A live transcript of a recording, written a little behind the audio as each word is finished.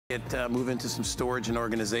Move into some storage and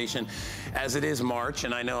organization as it is March,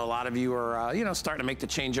 and I know a lot of you are starting to make the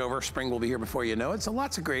changeover. Spring will be here before you know it. So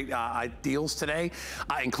lots of great deals today,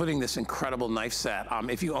 including this incredible knife set.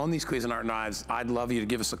 If you own these Cuisinart knives, I'd love you to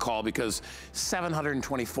give us a call, because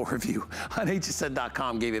 724 of you on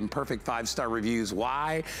hsn.com gave him perfect 5-star reviews.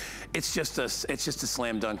 Why? It's just a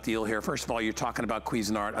slam dunk deal here. First of all, you're talking about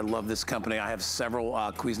Cuisinart. I love this company. I have several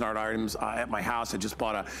Cuisinart items at my house. I just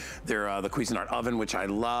bought the Cuisinart oven, which I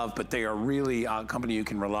love, but they are really a company you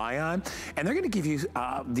can rely on. And they're gonna give you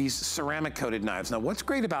these ceramic coated knives. Now, what's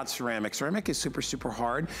great about ceramic? Ceramic is super, super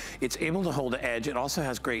hard. It's able to hold an edge. It also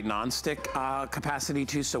has great non-stick capacity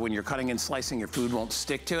too, so when you're cutting and slicing, your food won't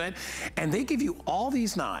stick to it. And they give you all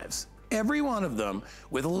these knives, every one of them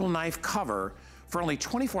with a little knife cover, for only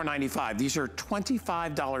 $24.95. These are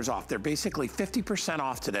 $25 off. They're basically 50%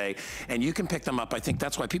 off today, and you can pick them up. I think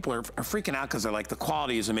that's why people are freaking out, because they're like, the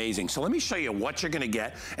quality is amazing. So let me show you what you're gonna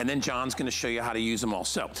get, and then John's gonna show you how to use them all.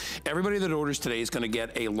 So everybody that orders today is gonna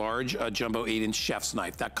get a large jumbo 8-inch chef's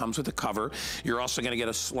knife. That comes with a cover. You're also gonna get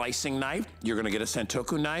a slicing knife. You're gonna get a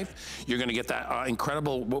Santoku knife. You're gonna get that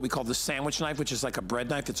incredible, what we call the sandwich knife, which is like a bread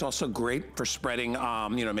knife. It's also great for spreading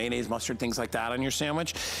mayonnaise, mustard, things like that on your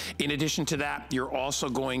sandwich. In addition to that, you're also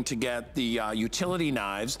going to get the utility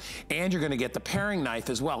knives, and you're going to get the paring knife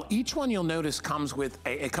as well. Each one, you'll notice, comes with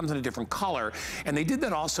it comes in a different color, and they did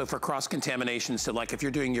that also for cross-contamination. So like if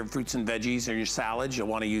you're doing your fruits and veggies or your salads, you'll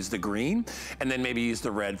want to use the green, and then maybe use the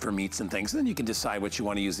red for meats and things. And then you can decide what you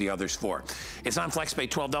want to use the others for. It's on FlexPay,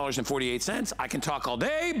 $12.48. I can talk all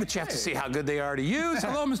day, but you have to see how good they are to use.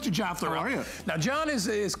 Hello, Mr. Joffler. How are you? Now, John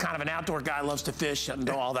is kind of an outdoor guy, loves to fish and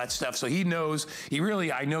do all that stuff, so he knows,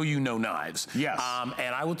 I know you know knives. Yes.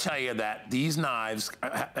 And I will tell you that these knives,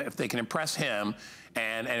 if they can impress him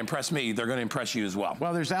and impress me, they're going to impress you as well.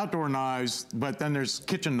 Well, there's outdoor knives, but then there's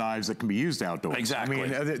kitchen knives that can be used outdoors.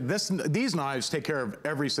 Exactly. I mean, these knives take care of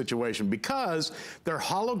every situation, because they're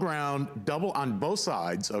hollow ground, double on both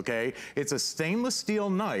sides, okay? It's a stainless steel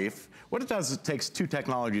knife. What it does is it takes two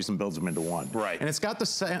technologies and builds them into one. Right. And it's got the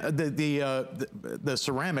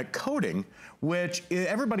ceramic coating, which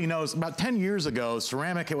everybody knows. About 10 years ago,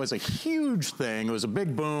 ceramic, it was a huge thing. It was a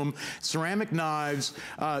big boom. Ceramic knives,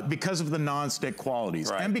 because of the non-stick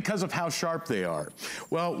qualities, right, and because of how sharp they are.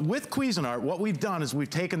 Well, with Cuisinart, what we've done is we've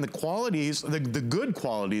taken the qualities, the good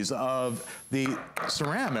qualities of the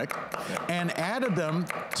ceramic, and added them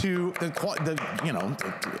to the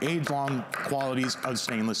age-long qualities of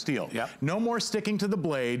stainless steel. Yep. No more sticking to the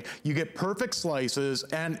blade. You get perfect slices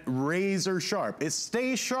and razor sharp. It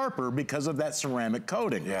stays sharper because of that ceramic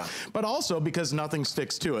coating. Yeah. But also because nothing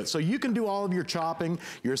sticks to it. So you can do all of your chopping,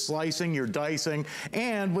 your slicing, your dicing,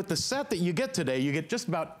 and with the set that you get today, you get just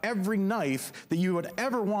about every knife that you would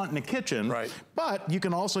ever want in a kitchen. Right. But you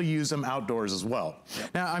can also use them outdoors as well.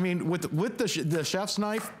 Yep. Now, I mean, with the chef's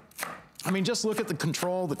knife, I mean, just look at the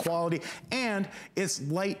control, the quality, and it's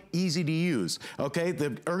light, easy to use, okay?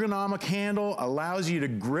 The ergonomic handle allows you to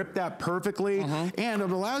grip that perfectly, and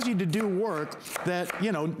it allows you to do work that,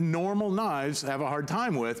 normal knives have a hard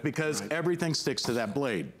time with, because everything sticks to that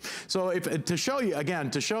blade. So to show you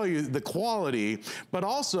the quality, but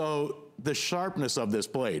also the sharpness of this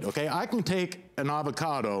blade, okay? I can take an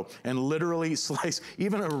avocado and literally slice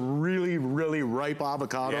even a really, really ripe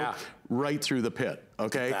avocado right through the pit,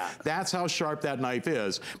 okay? That's how sharp that knife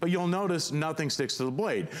is. But you'll notice nothing sticks to the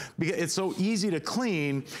blade, because it's so easy to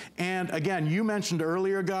clean. And again, you mentioned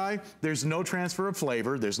earlier, Guy, there's no transfer of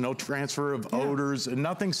flavor, there's no transfer of odors, and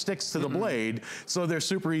nothing sticks to the blade, so they're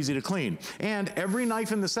super easy to clean. And every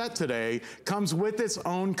knife in the set today comes with its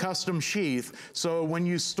own custom sheath, so when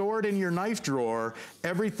you store it in your knife drawer,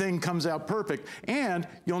 everything comes out perfect. And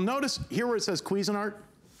you'll notice here where it says Cuisinart,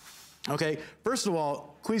 okay, first of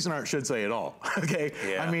all, Cuisinart should say it all, okay?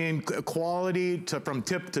 Yeah. I mean, quality from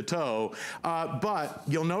tip to toe, but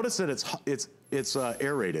you'll notice that it's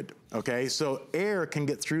aerated, okay? So air can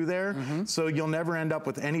get through there, so you'll never end up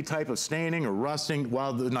with any type of staining or rusting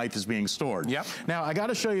while the knife is being stored. Yep. Now, I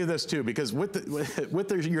gotta show you this too, because with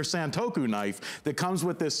your Santoku knife that comes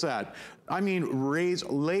with this set, I mean,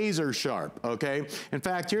 laser sharp, okay? In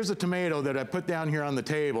fact, here's a tomato that I put down here on the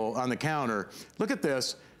table, on the counter. Look at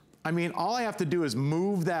this. I mean, all I have to do is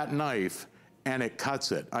move that knife and it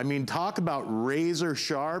cuts it. I mean, talk about razor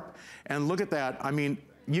sharp, and look at that. I mean,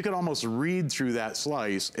 you could almost read through that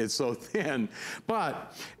slice. It's so thin.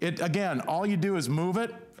 But again, all you do is move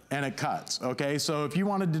it and it cuts, okay? So if you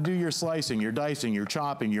wanted to do your slicing, your dicing, your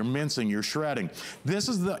chopping, your mincing, your shredding, this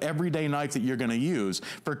is the everyday knife that you're gonna use.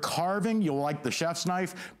 For carving, you'll like the chef's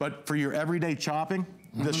knife, but for your everyday chopping,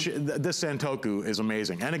 this Santoku is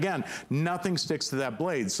amazing. And again, nothing sticks to that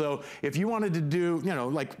blade. So if you wanted to do, you know,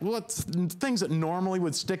 like things that normally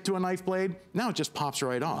would stick to a knife blade, now it just pops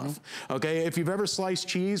right off. Okay, if you've ever sliced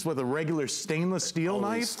cheese with a regular stainless steel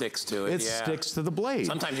knife, sticks to it. It sticks to the blade.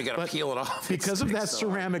 Sometimes you got to peel it off. Because of that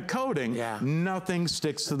ceramic coating, nothing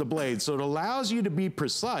sticks to the blade. So it allows you to be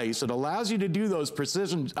precise. It allows you to do those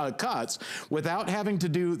precision cuts without having to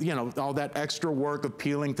do, you know, all that extra work of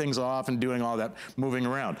peeling things off and doing all that moving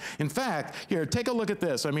around. In fact, here, take a look at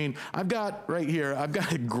this. I mean, I've got right here, I've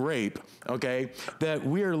got a grape, okay, that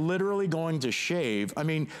we are literally going to shave. I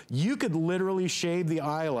mean, you could literally shave the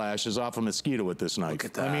eyelashes off a mosquito with this knife. Look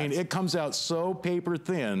at that. I mean, it comes out so paper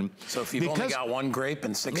thin. So if you've only got one grape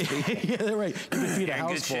and 6 people. Yeah, right. You can feed a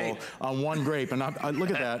house full on one grape. And look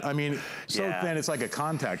at that. I mean, so thin, it's like a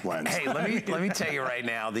contact lens. Hey, let me tell you right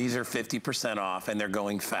now, these are 50% off, and they're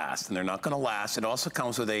going fast, and they're not going to last. It also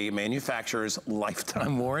comes with a manufacturer's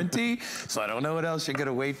lifetime warranty, so I don't know what else you're going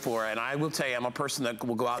to wait for. And I will tell you, I'm a person that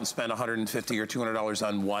will go out and spend $150 or $200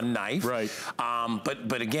 on one knife. Right.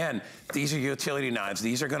 But again, these are utility knives.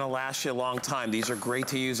 These are going to last you a long time. These are great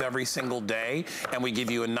to use every single day, and we give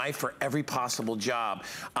you a knife for every possible job.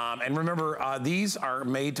 And remember, these are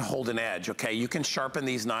made to hold an edge, okay? You can sharpen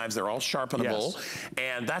these knives. They're all sharpenable. Yes.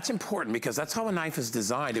 And that's important because that's how a knife is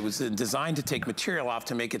designed. It was designed to take material off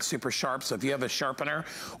to make it super sharp. So if you have a sharpener,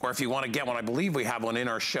 or if you want to get one, I believe we have one in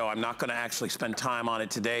our show. I'm not going to actually spend time on it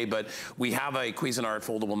today, but we have a Cuisinart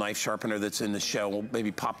foldable knife sharpener that's in the show. We'll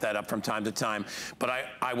maybe pop that up from time to time. But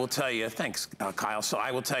I will tell you, thanks, Kyle. So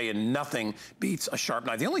I will tell you, nothing beats a sharp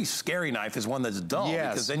knife. The only scary knife is one that's dull,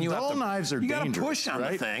 because then you have to, knives are dangerous. You got to push on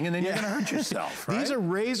the thing, and then you're going to hurt yourself. Right? These are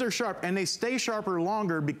razor sharp, and they stay sharper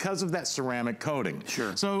longer because of that ceramic coating.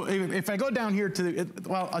 Sure. So if I go down here to the,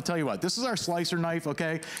 well, I'll tell you what, this is our slicer knife,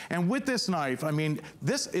 okay? And with this knife, I mean,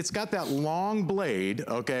 it's got that long blade,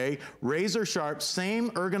 okay? Razor sharp, same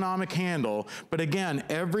ergonomic handle, but again,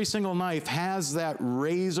 every single knife has that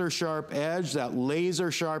razor sharp edge, that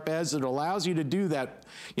laser sharp edge that allows you to do that,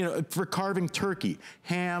 you know, for carving turkey,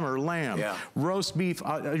 ham or lamb, roast beef,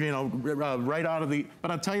 you know, right out of the,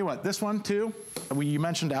 but I'll tell you what, this one too, you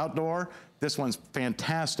mentioned outdoor. This one's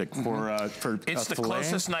fantastic for it's the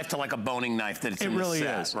closest knife to like a boning knife that it's in the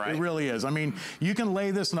set, right? It really is. I mean, you can lay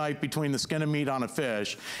this knife between the skin and meat on a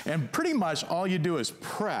fish, and pretty much all you do is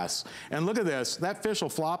press. And look at this. That fish will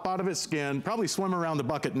flop out of its skin, probably swim around the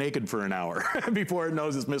bucket naked for an hour before it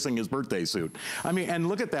knows it's missing his birthday suit. I mean, and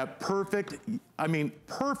look at that perfect, I mean,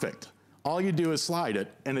 perfect. All you do is slide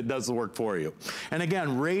it, and it does the work for you. And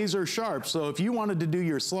again, razor sharp, so if you wanted to do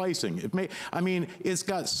your slicing, I mean, it's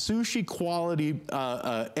got sushi quality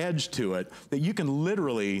edge to it that you can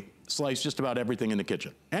literally slice just about everything in the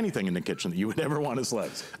kitchen. Anything in the kitchen that you would ever want to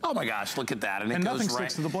slice. Oh my gosh, look at that. And nothing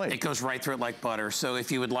sticks to the blade. It goes right through it like butter. So if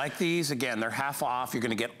you would like these, again, they're half off. You're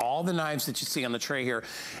going to get all the knives that you see on the tray here.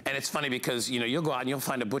 And it's funny because, you know, you'll go out and you'll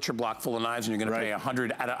find a butcher block full of knives and you're going to pay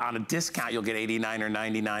 $100. On a discount, you'll get $89 or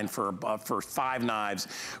 $99 for 5 knives.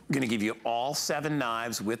 We're going to give you all 7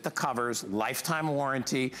 knives with the covers, lifetime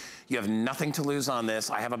warranty. You have nothing to lose on this.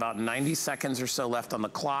 I have about 90 seconds or so left on the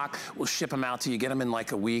clock. We'll ship them out to you, get them in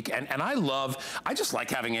like a week. And I just like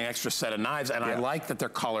having an extra set of knives, and I like that they're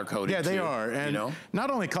color-coded. Yeah, they are. And you know?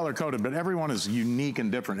 Not only color-coded, but everyone is unique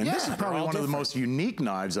and different. And this is probably one of the most unique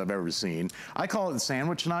knives I've ever seen. I call it the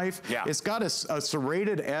sandwich knife. Yeah. It's got a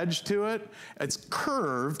serrated edge to it. It's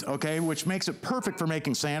curved, okay, which makes it perfect for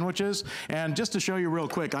making sandwiches. And just to show you real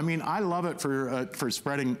quick, I mean, I love it for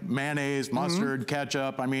spreading mayonnaise, mustard,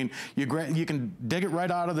 ketchup. I mean, you can dig it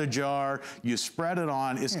right out of the jar. You spread it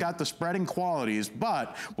on. It's got the spreading qualities.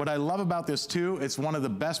 But what I love about this too, it's one of the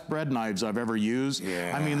best bread knives I've ever used.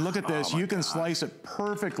 Yeah. I mean, look at this. You can slice it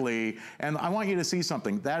perfectly. And I want you to see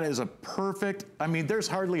something. That is a perfect, I mean, there's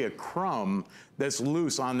hardly a crumb that's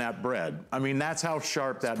loose on that bread. I mean, that's how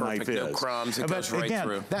sharp that knife is. No crumbs, it goes right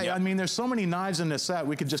through. I mean, there's so many knives in this set,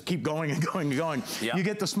 we could just keep going and going and going. Yep. You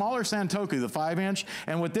get the smaller Santoku, the 5-inch,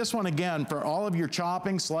 and with this one, again, for all of your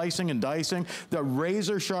chopping, slicing, and dicing, the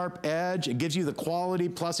razor sharp edge, it gives you the quality,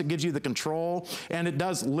 plus it gives you the control, and it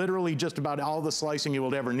does literally just about all the slicing you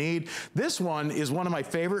will ever need. This one is one of my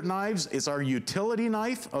favorite knives. It's our utility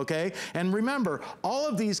knife, okay? And remember, all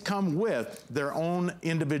of these come with their own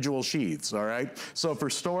individual sheaths, all right? So for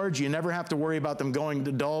storage, you never have to worry about them going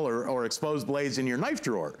to dull or exposed blades in your knife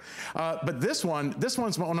drawer. But this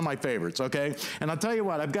one's one of my favorites, okay? And I'll tell you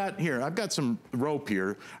what, I've got some rope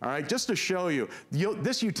here, all right, just to show you.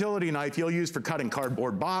 This utility knife you'll use for cutting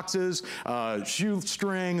cardboard boxes,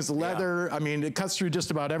 shoestrings, leather. I mean, it cuts through just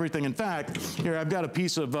about everything. In fact, here I've got a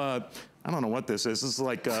piece of I don't know what this is. This is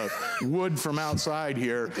like wood from outside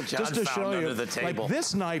here. Just to show you, like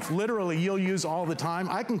this knife, literally you'll use all the time.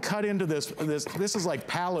 I can cut into this. This is like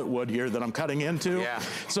pallet wood here that I'm cutting into. Yeah.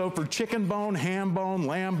 So for chicken bone, ham bone,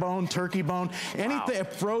 lamb bone, turkey bone, anything,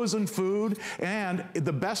 frozen food. And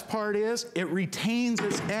the best part is it retains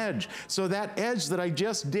its edge. So that edge that I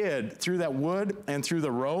just did through that wood and through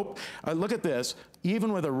the rope, look at this.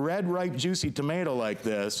 Even with a red, ripe, juicy tomato like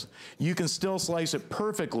this, you can still slice it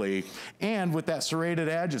perfectly. And with that serrated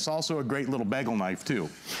edge, it's also a great little bagel knife, too.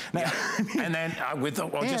 Now, and then with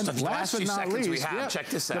just the last few seconds we have, check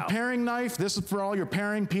this out. The paring knife, this is for all your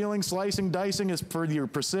paring, peeling, slicing, dicing, is for your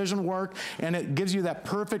precision work, and it gives you that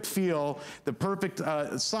perfect feel, the perfect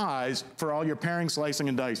size for all your paring, slicing,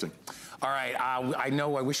 and dicing. All right, I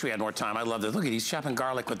know I wish we had more time. I love this. Look at he's chopping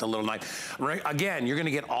garlic with the little knife. Right, again, you're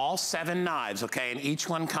gonna get all 7 knives, okay? And each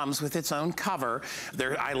one comes with its own cover.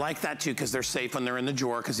 I like that too, because they're safe when they're in the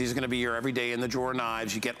drawer, because these are gonna be your everyday in the drawer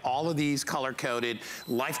knives. You get all of these color-coded,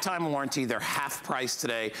 lifetime warranty. They're half price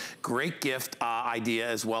today. Great gift idea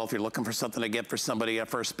as well if you're looking for something to get for somebody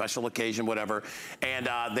for a special occasion, whatever. And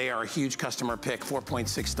they are a huge customer pick,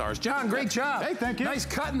 4.6 stars. John, great job. Hey, thank you. Nice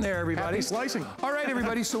cutting there, everybody. Happy slicing. All right,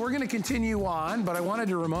 everybody, so we're gonna continue on, but I wanted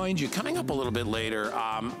to remind you, coming up a little bit later,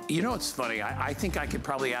 you know, it's funny, I think I could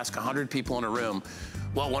probably ask 100 people in a room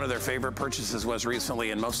what one of their favorite purchases was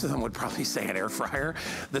recently, and most of them would probably say an air fryer.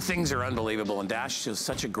 The things are unbelievable, and Dash is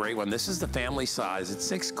such a great one. This is the family size. It's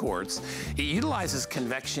 6 quarts. It utilizes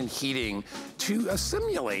convection heating to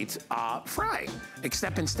simulate frying,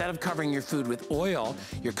 except instead of covering your food with oil,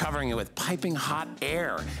 you're covering it with piping hot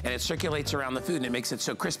air, and it circulates around the food, and it makes it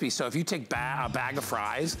so crispy. So if you take a bag of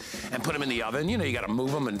fries and put them in the oven, you know, you gotta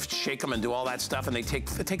move them and shake them and do all that stuff, and it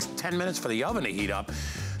takes 10 minutes for the oven to heat up.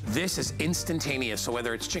 This is instantaneous, so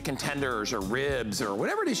whether it's chicken tenders or ribs or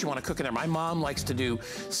whatever it is you want to cook in there. My mom likes to do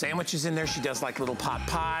sandwiches in there. She does like little pot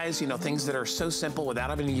pies, you know, things that are so simple without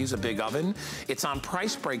having to use a big oven. It's on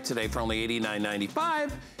price break today for only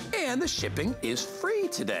 $89.95, and the shipping is free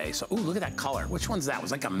today. So, ooh, look at that color. Which one's that? It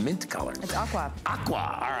was like a mint color. It's aqua.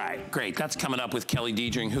 Aqua, all right, great. That's coming up with Kelly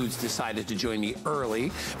Diedring, who's decided to join me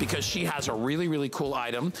early because she has a really, really cool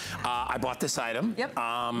item. I bought this item. Yep,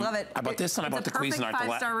 love it. I bought this, and I bought the Cuisinart. It's a perfect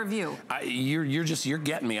 5-star review. You're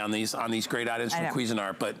getting me on these great items from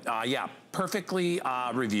Cuisinart, but yeah, perfectly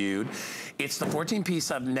reviewed. It's the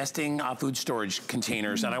 14-piece of nesting food storage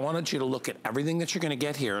containers, and I wanted you to look at everything that you're gonna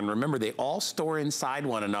get here, and remember, they all store inside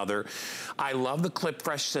one another. I love the Clip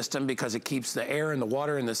Fresh system because it keeps the air and the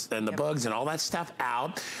water and the bugs and all that stuff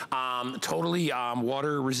out. Totally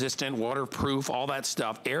water resistant, waterproof, all that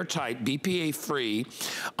stuff, airtight, BPA free,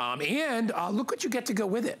 and look what you get to go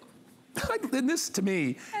with it. And this, to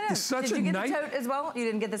me, is such a nice... Did you get the tote as well? You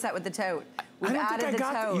didn't get the set with the tote. We've added the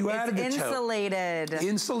tote. You added the tote. It's insulated.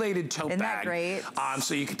 Insulated tote bag. Isn't that great?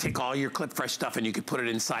 So you could take all your Clip Fresh stuff and you could put it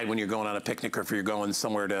inside when you're going on a picnic or if you're going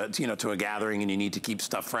somewhere to you know, to a gathering and you need to keep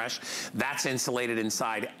stuff fresh. That's insulated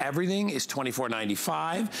inside. Everything is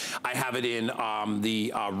 $24.95. I have it in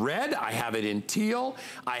the red. I have it in teal.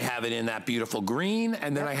 I have it in that beautiful green.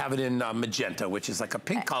 And then I have it in magenta, which is like a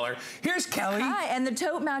pink color. Here's Kelly. Hi, and the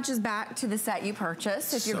tote matches back to the set you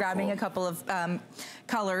purchased if you're grabbing a couple of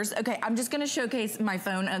colors. Okay, I'm just gonna showcase my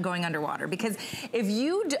phone going underwater because if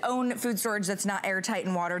you own food storage that's not airtight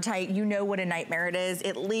and watertight, you know what a nightmare it is.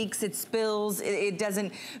 It leaks, it spills, it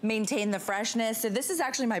doesn't maintain the freshness. So this is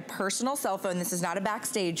actually my personal cell phone. This is not a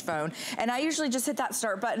backstage phone. And I usually just hit that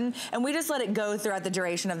start button and we just let it go throughout the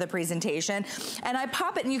duration of the presentation. And I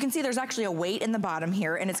pop it and you can see there's actually a weight in the bottom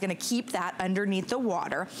here and it's gonna keep that underneath the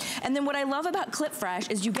water. And then what I love about Clip Fresh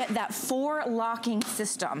is you get that 4 locking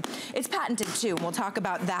system. It's patented too, and we'll talk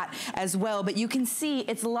about that as well, but you can see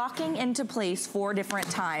it's locking into place 4 different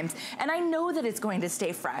times. And I know that it's going to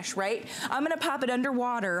stay fresh, right? I'm gonna pop it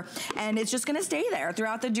underwater and it's just gonna stay there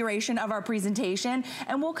throughout the duration of our presentation,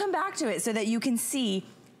 and we'll come back to it so that you can see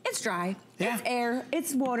it's dry, it's air,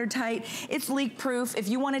 it's watertight, it's leak proof. If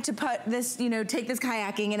you wanted to put this, you know, take this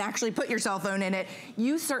kayaking and actually put your cell phone in it,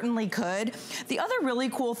 you certainly could. The other really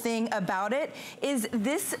cool thing about it is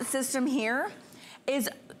this system here is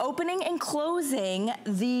opening and closing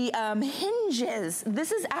the hinges.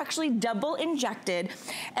 This is actually double injected,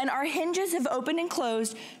 and our hinges have opened and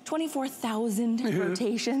closed 24,000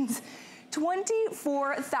 rotations.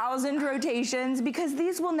 24,000 rotations, because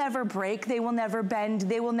these will never break, they will never bend,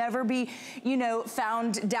 they will never be, you know,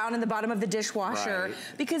 found down in the bottom of the dishwasher,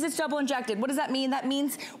 because it's double injected. What does that mean? That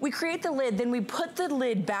means we create the lid, then we put the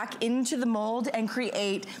lid back into the mold and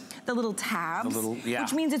create the little tabs,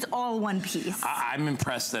 which means it's all one piece. I'm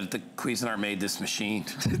impressed that the Cuisinart made this machine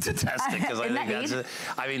to test it, because I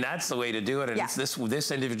think that's the way to do it. And it's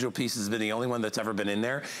this individual piece has been the only one that's ever been in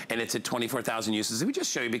there, and it's at 24,000 uses. Let me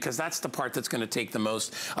just show you, because that's the part that's going to take the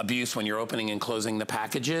most abuse when you're opening and closing the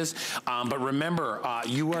packages. But remember,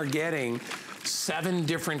 you are getting 7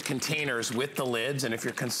 different containers with the lids, and if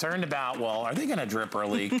you're concerned about, well, are they gonna drip or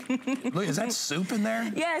leak? Look, is that soup in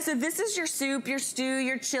there? Yeah, so this is your soup, your stew,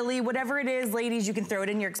 your chili, whatever it is. Ladies, you can throw it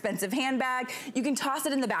in your expensive handbag. You can toss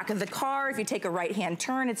it in the back of the car. If you take a right-hand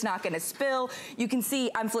turn, it's not gonna spill. You can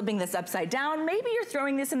see I'm flipping this upside down. Maybe you're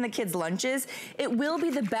throwing this in the kids' lunches. It will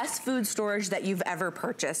be the best food storage that you've ever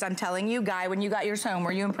purchased. I'm telling you, Guy, when you got yours home,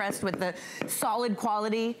 were you impressed with the solid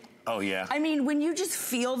quality? Oh, yeah. I mean, when you just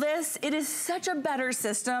feel this, it is such a better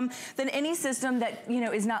system than any system that, you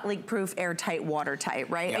know, is not leak-proof, airtight, watertight,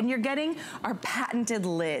 right? Yep. And you're getting our patented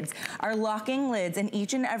lids, our locking lids, and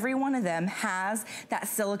each and every one of them has that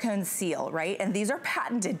silicone seal, right? And these are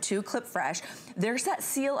patented to Clip Fresh. There's that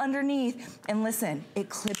seal underneath, and listen, it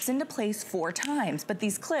clips into place 4 times. But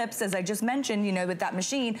these clips, as I just mentioned, you know, with that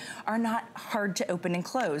machine, are not hard to open and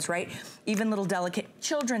close, right? Even little delicate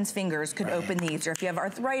children's fingers could open these, or if you have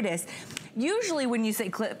arthritis. Usually when you say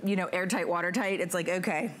clip, you know, airtight, watertight, it's like,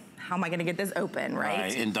 okay, how am I gonna get this open,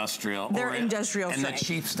 right? Industrial. They're industrial strength. And the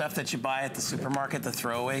cheap stuff that you buy at the supermarket, the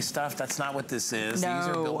throwaway stuff, that's not what this is. No. These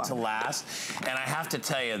are built to last. And I have to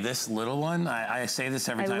tell you, this little one, I say this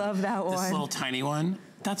every time. I love that one. This little tiny one,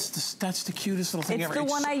 that's the cutest little thing ever. It's the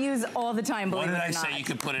one I use all the time, believe it or not. What did I say you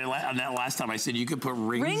could put in on that last time? I said you could put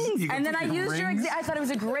rings. And then I used I thought it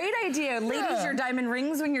was a great idea. Ladies, your diamond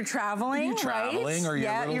rings when you're traveling, or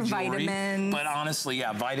your your vitamins. But honestly,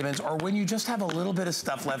 vitamins, or when you just have a little bit of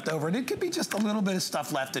stuff left over, and it could be just a little bit of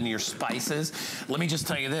stuff left in your spices. Let me just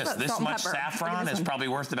tell you this, this much saffron is probably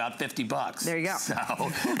worth about 50 bucks. There you go. So,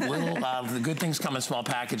 the good things come in small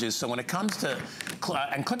packages. So when it comes to,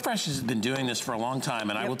 and Clip Fresh has been doing this for a long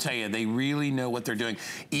time, and I will tell you, they really know what they're doing.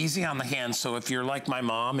 Easy on the hands, so if you're like my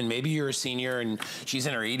mom, and maybe you're a senior, and she's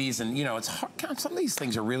in her 80s, and you know, it's hard, some of these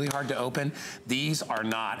things are really hard to open. These are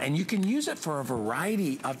not, and you can use it for a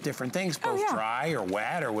variety of different things, both dry or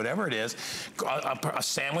wet or whatever it is. A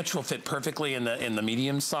sandwich will fit perfectly in the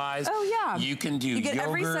medium size. You can do yogurt. You get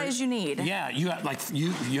every size you need. Yeah, you got like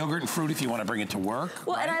yogurt and fruit if you want to bring it to work.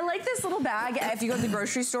 Well, and I like this little bag. If you go to the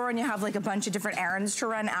grocery store and you have like a bunch of different errands to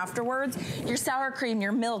run afterwards, your sour cream,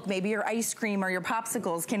 your milk, maybe your ice cream or your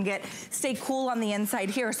popsicles can stay cool on the inside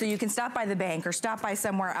here, so you can stop by the bank or stop by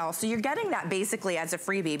somewhere else. So you're getting that basically as a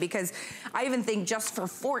freebie, because I even think just for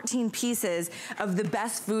 14 pieces of the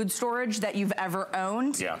best food storage that you've ever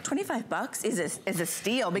owned, 25 bucks is a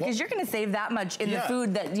steal, because you're gonna save that much in the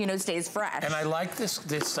food that, you know, stays fresh. And I like this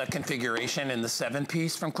configuration in the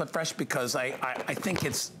 7-piece from Clip Fresh, because I think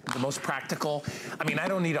it's the most practical. I mean, I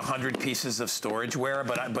don't need 100 pieces of storageware,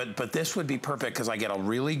 but this would be perfect, because I get a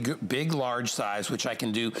really big, large size, which I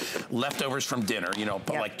can do leftovers from dinner, you know,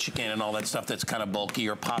 like chicken and all that stuff that's kind of bulky,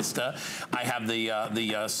 or pasta. I have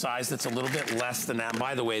the size that's a little bit less than that.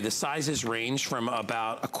 By the way, the sizes range from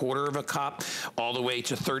about 1/4 cup all the way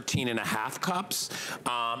to 13.5 cups.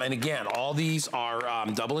 And again, all these are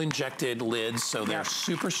double injected lids, so they're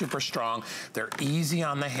super, super strong. They're easy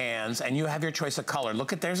on the hands, and you have your choice of color.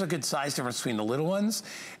 Look at, there's a good size difference between the little ones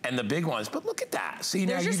and the big ones, but look at that. See,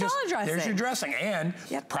 there's your salad dressing. There's your dressing, and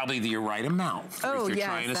probably the right amount. Oh, if you're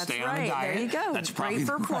trying to stay on a diet. There you go. That's probably great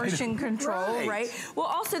for portion control, right? Well,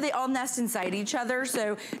 also they all nest inside each other,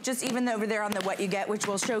 so just even over there on the What You Get, which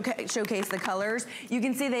will showcase the colors, you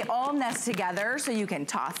can see they all nest together, so you can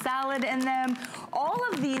toss salad in them. All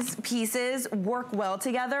of these pieces work well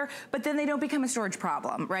together, but then they don't become a storage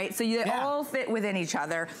problem, right? So they all fit within each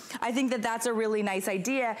other. I think that that's a really nice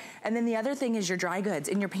idea. And then the other thing is your dry goods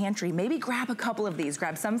in your pantry. Maybe grab a couple of these.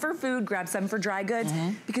 Grab some for food, grab some for dry goods,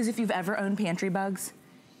 because if you've ever owned pantry bugs,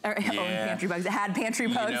 or owned pantry bugs, had pantry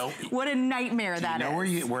bugs, what a nightmare that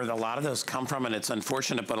is. You know where a lot of those come from, and it's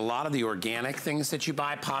unfortunate, but a lot of the organic things that you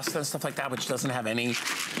buy, pasta and stuff like that, which doesn't have any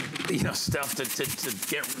stuff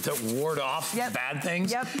to ward off bad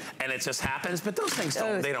things. And it just happens. But those things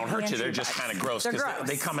they don't hurt you. They're just kind of gross because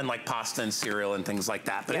they come in like pasta and cereal and things like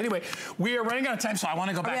that. But anyway, we are running out of time, so I want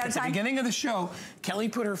to go back. At the beginning of the show, Kelly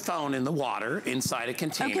put her phone in the water inside a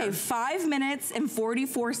container. Okay, 5 minutes and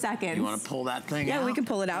 44 seconds. You want to pull that thing out? Yeah, we can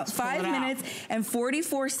pull it out. 5 minutes and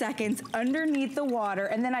 44 seconds underneath the water.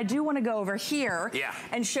 And then I do want to go over here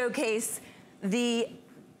and showcase the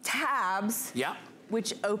tabs.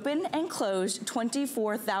 Which open and closed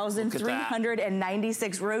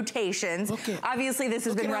 24,396 rotations. Obviously, this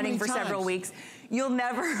has been running for several weeks. You'll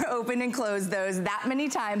never open and close those that many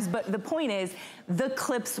times, but the point is, the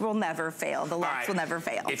clips will never fail. The locks will never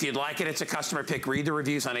fail. If you'd like it, it's a customer pick. Read the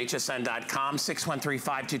reviews on hsn.com,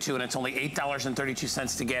 613-522, and it's only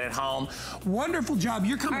 $8.32 to get it home. Wonderful job.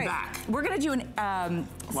 You're coming back. We're going to do an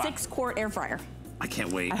 6-quart air fryer. I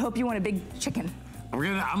can't wait. I hope you want a big chicken.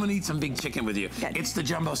 I'm gonna eat some big chicken with you. It's the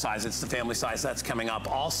jumbo size, it's the family size. That's coming up.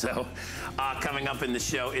 Also, coming up in the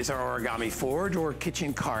show is our origami 4-door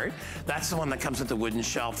kitchen cart. That's the one that comes with the wooden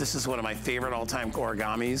shelf. This is one of my favorite all-time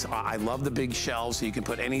origamis. I love the big shelves, so you can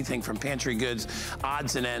put anything from pantry goods,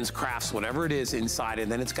 odds and ends, crafts, whatever it is inside. And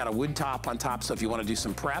then it's got a wood top on top, so if you wanna do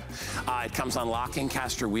some prep, it comes on locking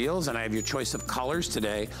caster wheels, and I have your choice of colors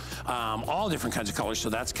today. All different kinds of colors, so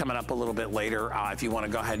that's coming up a little bit later. If you wanna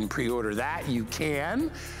go ahead and pre-order that, you can.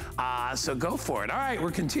 So go for it. All right,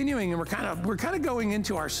 we're continuing, and we're kind of going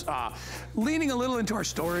into our leaning a little into our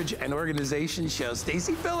storage and organization show.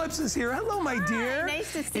 Stacey Phillips is here. Hello, my dear.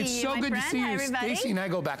 Nice to see you. It's so good to see you. Stacey and I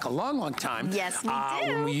go back a long, long time. Yes, we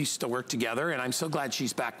do. When we used to work together, and I'm so glad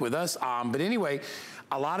she's back with us. But anyway,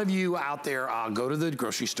 a lot of you out there go to the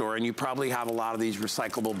grocery store, and you probably have a lot of these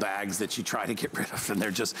recyclable bags that you try to get rid of, and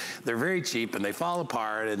they're very cheap, and they fall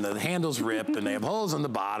apart, and the handles rip, and they have holes on the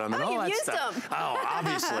bottom, and all that stuff. Them. Oh,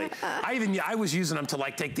 obviously. I was using them to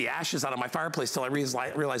like take the ashes out of my fireplace till I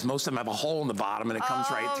realized most of them have a hole in the bottom, and it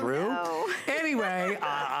comes right through. No. Anyway,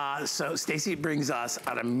 so Stacey brings us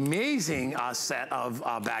an amazing set of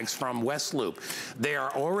bags from West Loop. They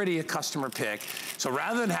are already a customer pick, so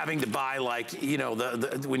rather than having to buy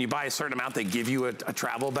when you buy a certain amount, they give you a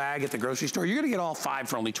travel bag at the grocery store. You're gonna get all 5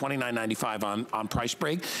 for only $29.95 on Price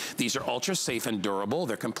Break. These are ultra safe and durable.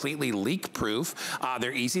 They're completely leak proof.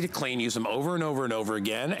 They're easy to clean, use them over and over and over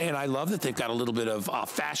again. And I love that they've got a little bit of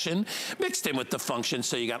fashion mixed in with the function.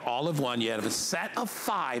 So you got all of one. You have a set of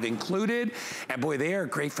 5 included. And boy, they are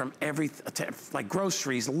great from like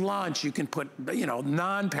groceries, lunch. You can put,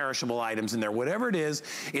 non-perishable items in there. Whatever it is,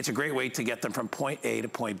 it's a great way to get them from point A to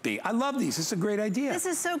point B. I love these. This is a great idea. This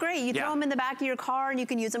is so great. You throw them in the back of your car, and you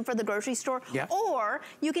can use them for the grocery store. Or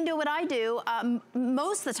you can do what I do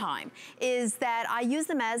most of the time, is that I use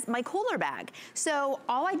them as my cooler bag. So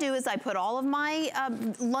all I do is I put all of my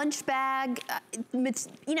lunch bag,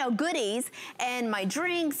 goodies, and my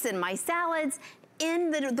drinks and my salads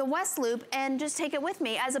in the West Loop and just take it with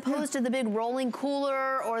me, as opposed to the big rolling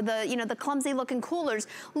cooler or the clumsy looking coolers.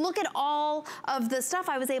 Look at all of the stuff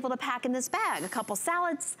I was able to pack in this bag. A couple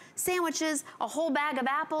salads, sandwiches, a whole bag of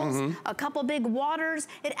apples, a couple big waters.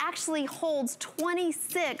 It actually holds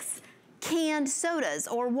 26 canned sodas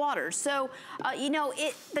or water. So,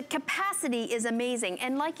 the capacity is amazing.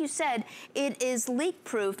 And like you said, it is leak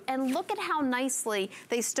proof, and look at how nicely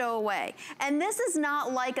they stow away. And this is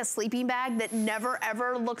not like a sleeping bag that never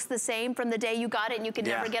ever looks the same from the day you got it, and you can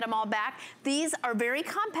never get them all back. These are very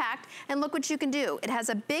compact, and look what you can do. It has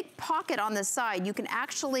a big pocket on the side. You can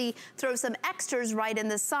actually throw some extras right in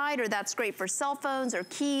the side, or that's great for cell phones or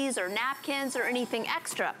keys or napkins or anything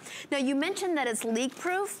extra. Now, you mentioned that it's leak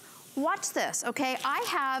proof. Watch this, okay? I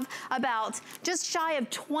have about just shy of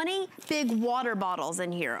 20 big water bottles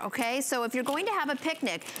in here, okay? So if you're going to have a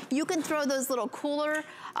picnic, you can throw those little cooler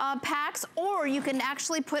packs, or you can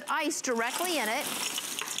actually put ice directly in it.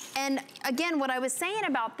 And again, what I was saying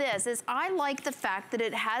about this is I like the fact that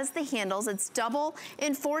it has the handles. It's double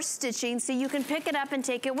enforced stitching, so you can pick it up and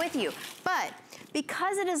take it with you. But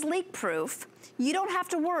because it is leak proof, you don't have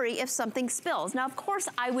to worry if something spills. Now, of course,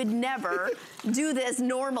 I would never do this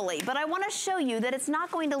normally, but I want to show you that it's not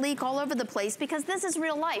going to leak all over the place, because this is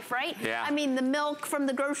real life, right? Yeah. I mean, the milk from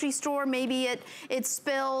the grocery store, maybe it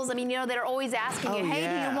spills. I mean, they're always asking you, hey,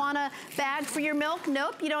 do you want a bag for your milk?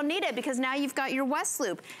 Nope, you don't need it, because now you've got your West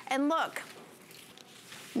Loop. And look,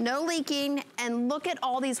 no leaking, and look at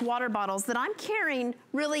all these water bottles that I'm carrying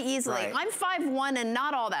really easily. Right. I'm 5'1" and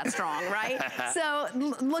not all that strong, right? So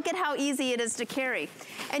look at how easy it is to carry.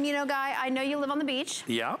 And Guy, I know you live on the beach.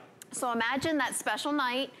 Yeah. So imagine that special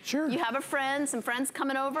night. Sure. You have some friends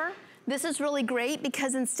coming over. This is really great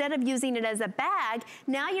because instead of using it as a bag,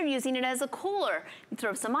 now you're using it as a cooler. You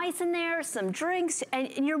throw some ice in there, some drinks,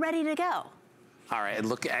 and you're ready to go. All right, and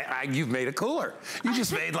look, you've made a cooler. You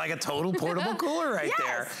just made like a total portable cooler right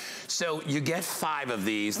there. So you get 5 of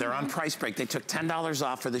these. They're on price break. They took $10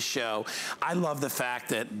 off for the show. I love the fact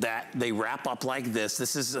that they wrap up like this.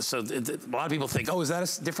 This is, so a lot of people think, oh, is that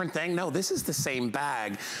a different thing? No, this is the same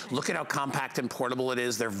bag. Look at how compact and portable it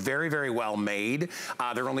is. They're very, very well made.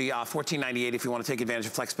 They're only $14.98 if you want to take advantage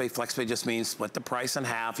of FlexPay. FlexPay just means split the price in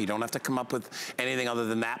half. You don't have to come up with anything other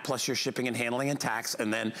than that, plus your shipping and handling and tax,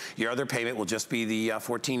 and then your other payment will just be the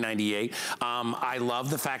 $14.98. I love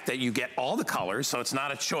the fact that you get all the colors, so it's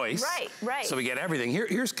not a choice. Right. So we get everything.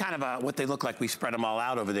 Here's kind of what they look like. We spread them all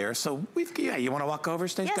out over there. So you want to walk over,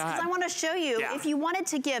 Stacey? Yes, because I want to show you. Yeah. If you wanted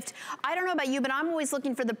to gift, I don't know about you, but I'm always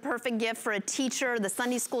looking for the perfect gift for a teacher, the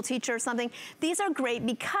Sunday school teacher or something. These are great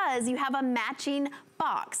because you have a matching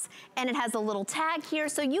box and it has a little tag here,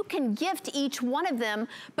 so you can gift each one of them,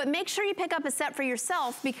 but make sure you pick up a set for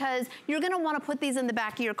yourself because you're going to want to put these in the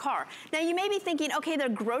back of your car. Now you may be thinking, okay, they're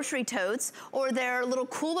grocery totes or they're little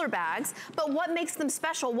cooler bags, but what makes them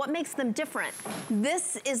special? What makes them different?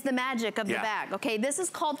 This is the magic of the bag, okay? This is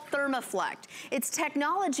called Thermoflect. It's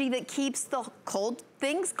technology that keeps the cold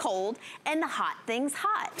things cold and the hot things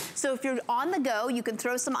hot. So if you're on the go, you can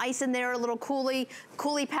throw some ice in there, a little coolie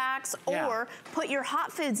packs, or put your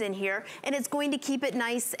hot foods in here, and it's going to keep it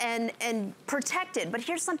nice and protected. But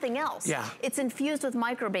here's something else. It's infused with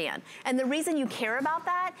microban. And the reason you care about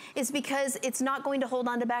that is because it's not going to hold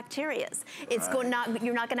on to bacteria. It's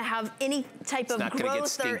you're not going to have any type of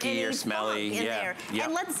growth or any or smelly in there.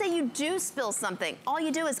 And let's say you do spill something. All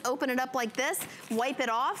you do is open it up like this, wipe it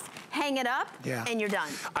off, hang it up, and you're done.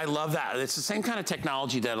 I love that. It's the same kind of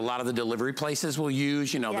technology that a lot of the delivery places will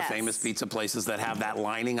use, you know, the famous pizza places that have that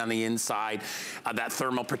lining on the inside, that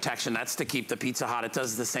thermal protection. That's to keep the pizza hot. It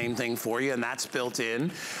does the same thing for you, and that's built in.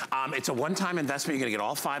 It's a one-time investment. You're gonna get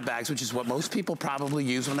all 5 bags, which is what most people probably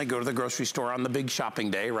use when they go to the grocery store on the big shopping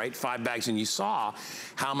day, right? 5 bags, and you saw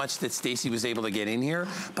how much that Stacey was able to get in here,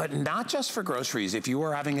 but not just for groceries. If you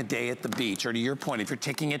were having a day at the beach, or to your point, if you're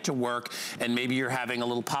taking it to work and maybe you're having a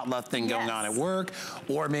little potluck thing going on at work,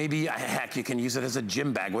 or maybe, heck, you can use it as a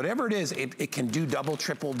gym bag. Whatever it is, it can do double,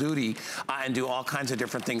 triple duty and do all kinds of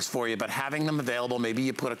different things for you. But having them available, maybe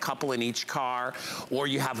you put a couple in each car, or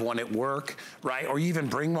you have one at work, right? Or you even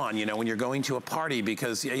bring one, you know, when you're going to a party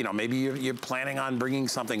because, you know, maybe you're planning on bringing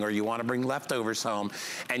something, or you want to bring leftovers home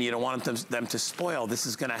and you don't want them to spoil. This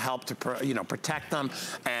is going to help to, protect them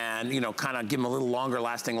and, kind of give them a little longer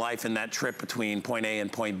lasting life in that trip between point A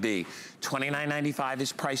and point B. $29.95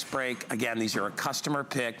 is price break. Again, these are a customer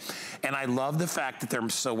pick. And I love the fact that they're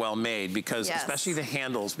so well made because, especially the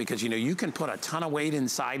handles, because, you can put a ton of weight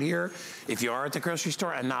inside here if you are at the grocery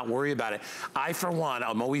store and not worry about it. I, for one,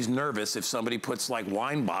 I'm always nervous if somebody puts like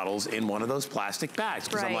wine bottles in one of those plastic bags.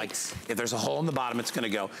 Because I'm like, if there's a hole in the bottom, it's gonna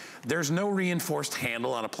go. There's no reinforced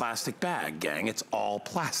handle on a plastic bag, gang. It's all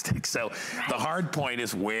plastic. So the hard point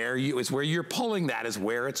is where you're pulling that is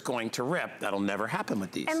where it's going to rip. That'll never happen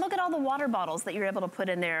with these. And look at all the water bottles that you're able to put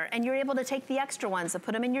in there, and you're able to take the extra ones and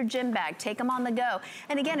put them in your gym bag, take them on the go.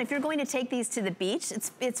 And again, if you're going to take these to the beach,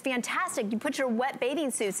 it's fantastic. You put your wet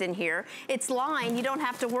bathing suits in here. It's lined. You don't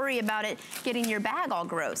have to worry about it getting your bag all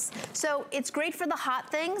gross. So it's great for the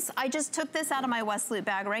hot things. I just took this out of my West Loop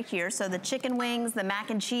bag right here. So the chicken wings, the mac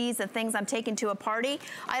and cheese, the things I'm taking to a party,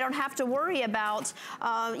 I don't have to worry about,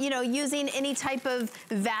 using any type of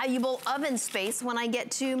valuable oven space when I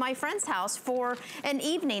get to my friend's house for an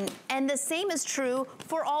evening. And the same is true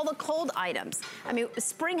for all the cold items. I mean,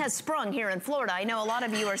 spring has sprung here in Florida. I know a lot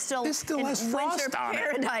of you are still in winter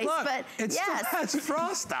paradise, but it still has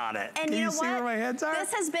frost on it. And you know what? Where my heads are?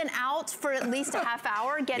 This has been out for at least a half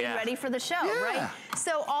hour getting ready for the show, right?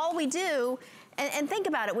 So all we do, and think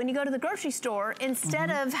about it, when you go to the grocery store, instead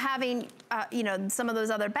of having, some of those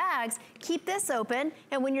other bags, keep this open,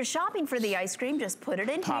 and when you're shopping for the ice cream, just put it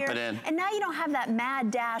in here. Pop it in. And now you don't have that mad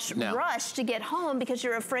dash rush to get home because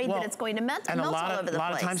you're afraid that it's going to melt all over the place. A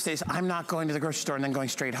lot of times, Stacey, I'm not going to the grocery store and then going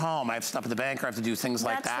straight home. I have stuff at the bank or I have to do things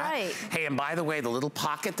like that. Right. Hey, and by the way, the little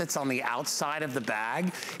pocket that's on the outside of the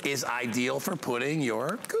bag is ideal for putting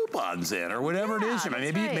your coupons in or whatever it is.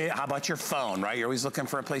 Maybe how about your phone, right? You're always looking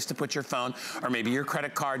for a place to put your phone, or maybe your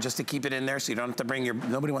credit card just to keep it in there so you don't have to bring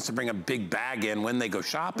nobody wants to bring a big bag in when they go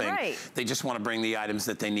shopping. Right. They just want to bring the items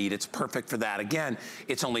that they need. It's perfect for that. Again,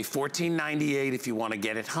 it's only $14.98 if you want to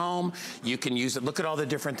get it home. You can use it. Look at all the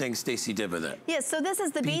different things Stacey did with it. Yes, so this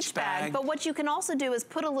is the beach bag, but what you can also do is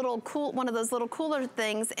put a little one of those little cooler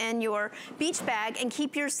things in your beach bag and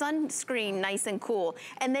keep your sunscreen nice and cool.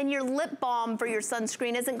 And then your lip balm for your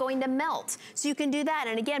sunscreen isn't going to melt. So you can do that.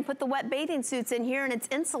 And again, put the wet bathing suits in here and it's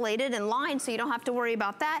insulated and lined so you don't have to worry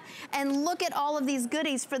about that. And look at all of these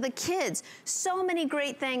goodies for the kids. So many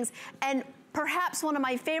great things. And perhaps one of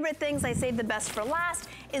my favorite things, I saved the best for last,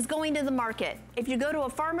 is going to the market. If you go to a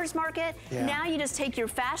farmer's market, now you just take your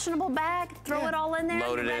fashionable bag, throw it all in there,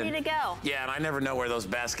 and ready to go. Yeah, and I never know where those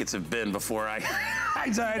baskets have been before I'd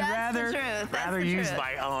rather use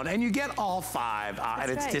my own. And you get all 5,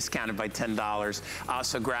 and it's discounted by $10.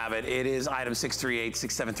 So grab it. It is item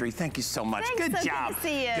 638673. Thank you so much. Good job. Good to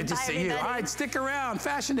see you. Good to see you. All right, stick around.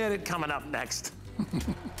 Fashion Edit coming up next.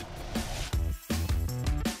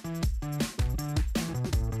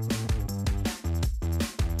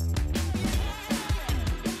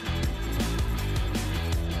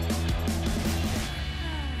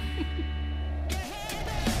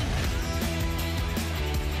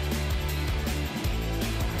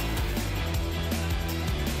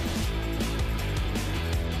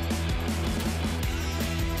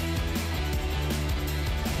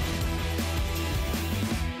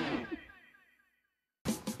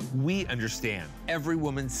 We understand every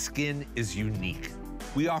woman's skin is unique.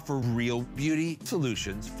 We offer real beauty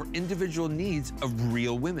solutions for individual needs of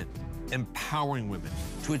real women, empowering women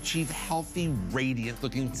to achieve healthy,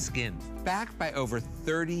 radiant-looking skin, backed by over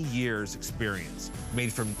 30 years' experience,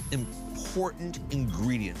 made from important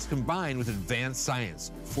ingredients combined with advanced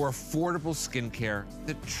science for affordable skincare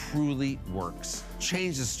that truly works.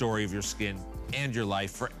 Change the story of your skin and your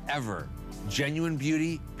life forever. Genuine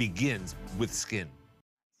beauty begins with skin.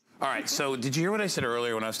 All right, so did you hear what I said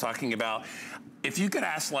earlier when I was talking about if you could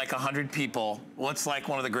ask like 100 people what's like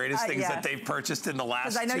one of the greatest things that they've purchased in the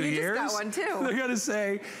last 2 years? 'Cause I know you just got one too. They're gonna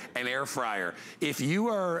say an air fryer. If you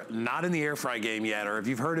are not in the air fry game yet, or if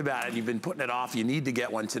you've heard about it and you've been putting it off, you need to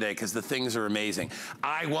get one today because the things are amazing.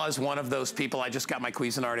 I was one of those people. I just got my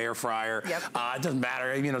Cuisinart air fryer. Yep. It doesn't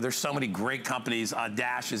matter. You know, there's so many great companies.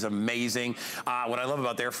 Dash is amazing. What I love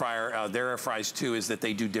about their air fries too, is that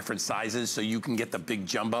they do different sizes, so you can get the big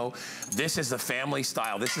jumbo. This is the family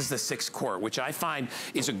style. This is the 6-quart, which I find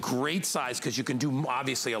is a great size because you can do,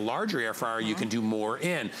 obviously, a larger air fryer, you can do more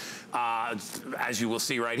in. As you will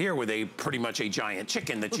see right here, with pretty much a giant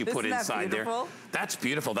chicken that you put inside there. That's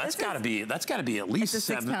beautiful. That's got to be at least 6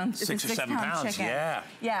 or 7 pounds. Chicken.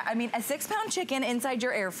 Yeah, I mean, a 6-pound chicken inside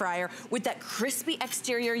your air fryer with that crispy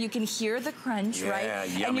exterior. You can hear the crunch, right?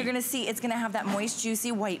 Yummy. And you're gonna see it's gonna have that moist,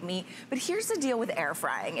 juicy white meat. But here's the deal with air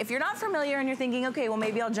frying. If you're not familiar and you're thinking, okay, well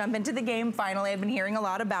maybe I'll jump into the game finally, I've been hearing a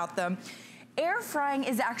lot about them. Air frying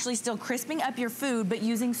is actually still crisping up your food, but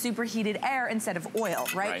using superheated air instead of oil,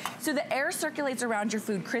 right? So the air circulates around your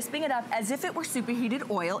food, crisping it up as if it were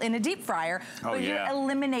superheated oil in a deep fryer, but you're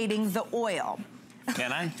eliminating the oil.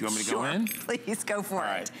 Can I? Do you want me to go in? Please go for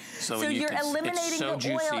it. So you're eliminating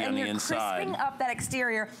the oil and you're crisping up that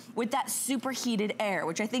exterior with that superheated air,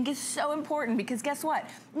 which I think is so important because guess what?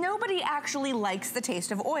 Nobody actually likes the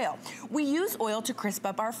taste of oil. We use oil to crisp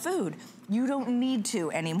up our food. You don't need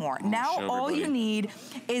to anymore. Now all you need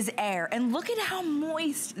is air. And look at how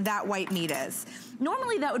moist that white meat is.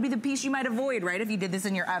 Normally that would be the piece you might avoid, right? If you did this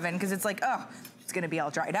in your oven, because it's like, oh, it's gonna be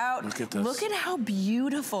all dried out. Look at this. Look at how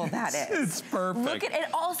beautiful that is. It's perfect. Look at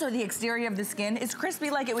it. Also, the exterior of the skin is crispy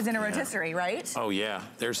like it was in a rotisserie, right? Oh yeah,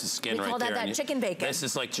 there's the skin right there. We call that chicken bacon. This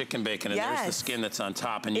is like chicken bacon, and there's the skin that's on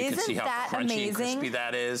top, and you can see how crunchy and crispy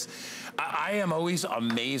that is. I am always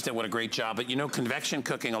amazed at what a great job, but you know, convection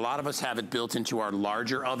cooking, a lot of us have it built into our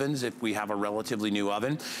larger ovens if we have a relatively new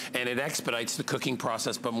oven, and it expedites the cooking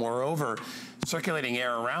process, but moreover, circulating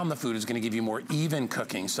air around the food is gonna give you more even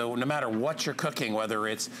cooking. So no matter what you're cooking, whether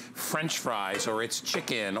it's French fries, or it's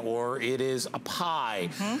chicken, or it is a pie,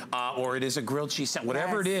 or it is a grilled cheese sandwich,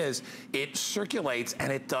 whatever it is, it circulates,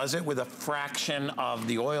 and it does it with a fraction of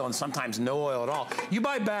the oil, and sometimes no oil at all. You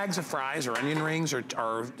buy bags of fries, or onion rings, or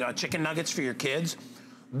chicken nuggets for your kids,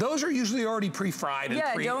 those are usually already pre-fried.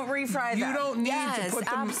 Yeah, don't refry them. You don't need to put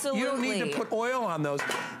them, absolutely. You don't need to put oil on those.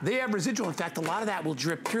 They have residual. In fact, a lot of that will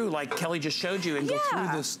drip through, like Kelly just showed you, and go through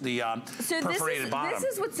the perforated bottom.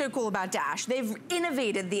 This is what's so cool about Dash. They've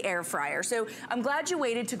innovated the air fryer. So I'm glad you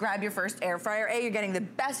waited to grab your first air fryer. A, you're getting the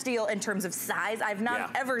best deal in terms of size. I've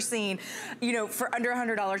not ever seen, you know, for under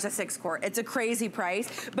 $100 a 6-quart. It's a crazy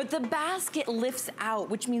price. But the basket lifts out,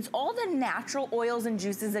 which means all the natural oils and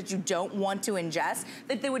juices that you don't want to ingest,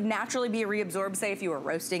 that they would naturally be reabsorbed, say if you were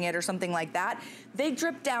roasting it or something like that, they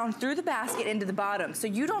drip down through the basket into the bottom, so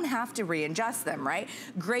you don't have to re-ingest them, right?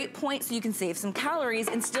 Great point, so you can save some calories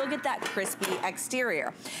and still get that crispy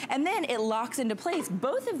exterior. And then it locks into place.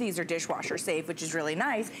 Both of these are dishwasher safe, which is really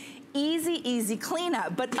nice. Easy, easy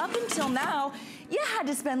cleanup. But up until now, you had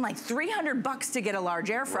to spend like $300 to get a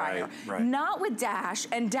large air fryer. Right. Not with Dash,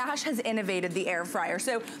 and Dash has innovated the air fryer.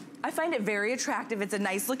 So I find it very attractive. It's a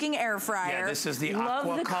nice looking air fryer. Yeah, this is the aqua color.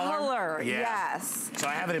 Love the color, yeah. Yes. So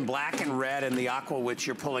I have it in black and red and the aqua, which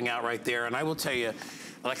you're pulling out right there. And I will tell you,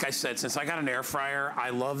 like I said, since I got an air fryer,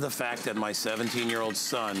 I love the fact that my 17-year-old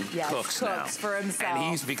son cooks now. For himself.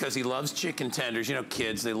 And because he loves chicken tenders, you know,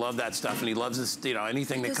 kids, they love that stuff, and he loves this, you know,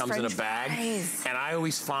 anything that comes in a bag. Fries. And I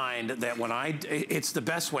always find that when it's the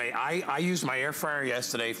best way. I used my air fryer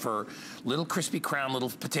yesterday for little crispy crown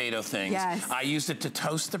little potato things. Yes. I used it to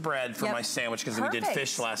toast the bread for my sandwich because we did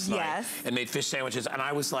fish last night and made fish sandwiches, and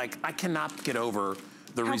I was like, I cannot get over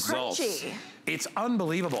the results. Crunchy. It's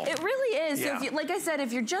unbelievable. It really is. Yeah. So if you, like I said,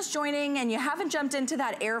 if you're just joining and you haven't jumped into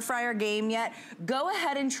that air fryer game yet, go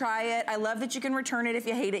ahead and try it. I love that you can return it if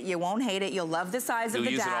you hate it. You won't hate it. You'll love the size of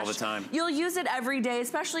the Dash. You'll use it all the time. You'll use it every day,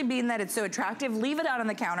 especially being that it's so attractive. Leave it out on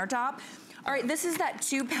the countertop. All right, this is that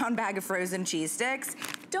 2-pound bag of frozen cheese sticks.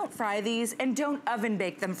 Don't fry these and don't oven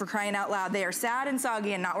bake them, for crying out loud. They are sad and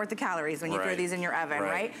soggy and not worth the calories when you throw these in your oven,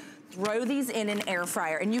 right? Throw these in an air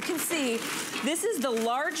fryer. And you can see, this is the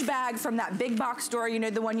large bag from that big box store, you know,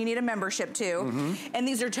 the one you need a membership to. And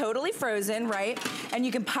these are totally frozen, right? And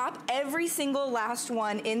you can pop every single last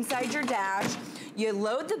one inside your Dash. You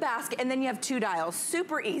load the basket, and then you have 2 dials.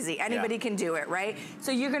 Super easy. Anybody can do it, right?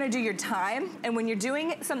 So you're gonna do your time, and when you're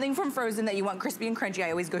doing something from frozen that you want crispy and crunchy,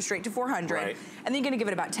 I always go straight to 400. And then you're gonna give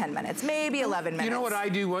it about 10 minutes, maybe 11 minutes. You know what I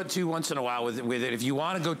do too once in a while with it? If you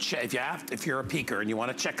wanna go check, if you're a peeker and you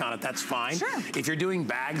wanna check on it, that's fine. Sure. If you're doing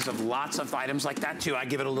bags of lots of items like that too, I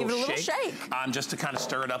give it a little shake. Just to kind of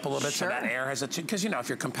stir it up a little bit so that air has because you know, if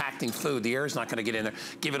you're compacting food, the air is not gonna get in there.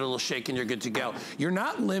 Give it a little shake and you're good to go. You're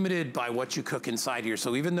not limited by what you cook inside here.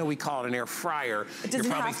 So even though we call it an air fryer, you're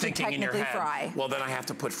probably thinking in your head, well, then I have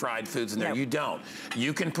to put fried foods in there. You don't.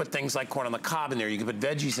 You can put things like corn on the cob in there. You can put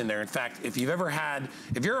veggies in there. In fact, if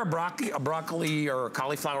you're a broccoli or a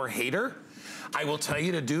cauliflower hater, I will tell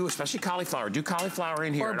you to do, especially cauliflower, do cauliflower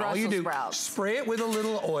in here. Or and all you do, sprouts. spray it with a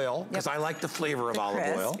little oil, because I like the flavor of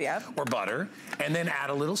olive oil, or butter, and then add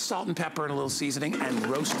a little salt and pepper and a little seasoning and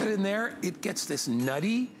roast it in there. It gets this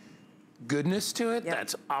nutty goodness to it.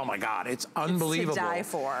 That's, oh my God, it's unbelievable. It's to die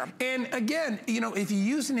for. And again, you know, if you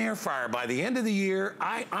use an air fryer, by the end of the year,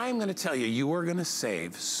 I'm gonna tell you, you are gonna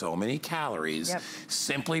save so many calories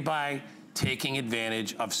simply by taking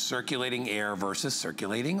advantage of circulating air versus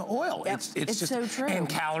circulating oil. It's just so true. And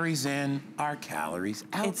calories in are calories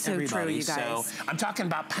out, it's so true, you guys. So I'm talking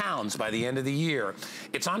about pounds by the end of the year.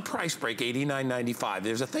 It's on price break, $89.95.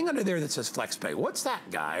 There's a thing under there that says FlexPay. What's that,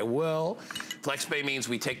 guy? Well, FlexPay means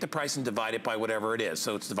we take the price and divide it by whatever it is.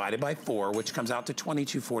 So it's divided by 4, which comes out to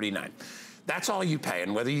 $22.49. That's all you pay,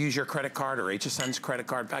 and whether you use your credit card or HSN's credit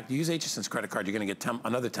card, in fact, you use HSN's credit card, you're gonna get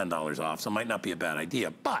another $10 off, so it might not be a bad idea,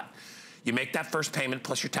 but you make that first payment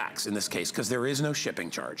plus your tax in this case, because there is no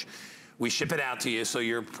shipping charge. We ship it out to you, so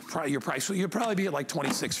your price will probably be at like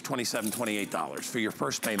 $26, $27, $28 for your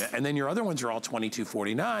first payment, and then your other ones are all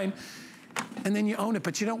 $22.49, and then you own it,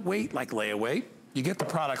 but you don't wait like layaway. You get the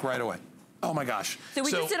product right away. Oh my gosh. So we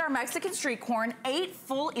just did our Mexican street corn, 8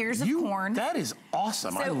 full ears of corn. That is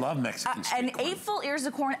awesome. I love Mexican street corn. And 8 full ears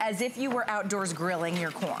of corn as if you were outdoors grilling your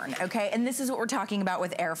corn, okay? And this is what we're talking about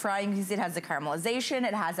with air frying, because it has the caramelization,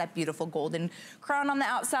 it has that beautiful golden crown on the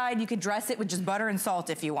outside. You could dress it with just butter and salt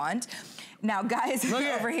if you want. Now, guys,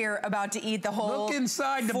 we're over here about to eat the whole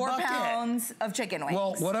 4 pounds of chicken wings.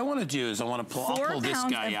 Well, what I want to do is I'll pull this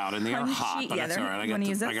guy out, and they are hot, but that's all right.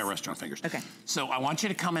 I got restaurant fingers. Okay. So I want you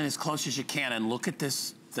to come in as close as you can and look at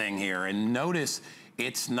this thing here and notice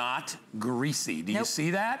it's not greasy. Do you see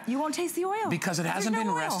that? You won't taste the oil. Because it hasn't been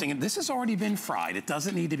resting. This has already been fried. It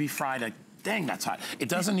doesn't need to be fried dang, that's hot. It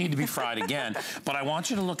doesn't need to be fried again, but I want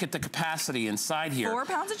you to look at the capacity inside here. 4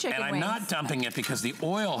 pounds of chicken wings. And I'm not dumping it because the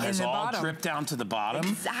oil has all dripped down to the bottom.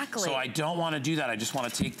 Exactly. So I don't want to do that. I just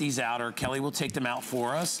want to take these out, or Kelly will take them out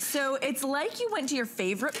for us. So it's like you went to your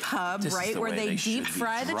favorite pub, right, where they deep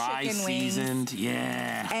fry the chicken wings. Seasoned,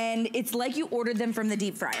 yeah. And it's like you ordered them from the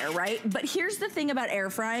deep fryer, right? But here's the thing about air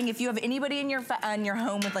frying. If you have anybody in your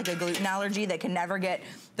home with like a gluten allergy that can never get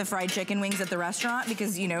the fried chicken wings at the restaurant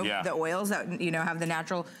because, you know, the oils that, you know, have the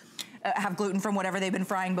natural, have gluten from whatever they've been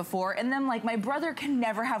frying before. And then like my brother can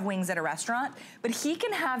never have wings at a restaurant, but he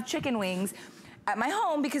can have chicken wings at my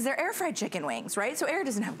home because they're air fried chicken wings, right? So air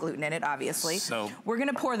doesn't have gluten in it, obviously. So we're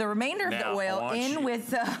gonna pour the remainder of the oil in with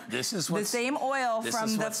the same oil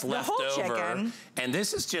from the whole chicken. And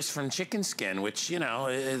this is just from chicken skin, which, you know,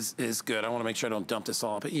 is good. I wanna make sure I don't dump this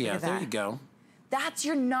all up. But yeah, there you go.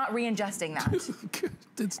 You're not re-ingesting that.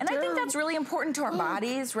 And I think that's really important to our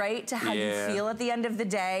bodies, right? To how you feel at the end of the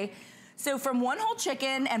day. So from 1 whole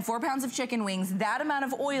chicken and 4 pounds of chicken wings, that amount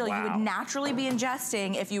of oil you would naturally be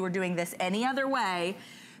ingesting if you were doing this any other way.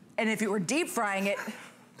 And if you were deep frying it.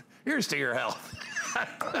 Here's to your health.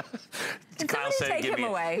 Kyle said, take him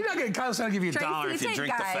away. Kyle said, I'll give you $1 if you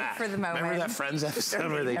drink the fat. For the moment. Remember that Friends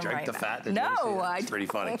episode where they drank the fat? No, it's pretty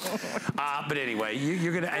funny. But anyway,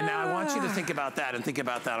 you're gonna, and now I want you to think about that and think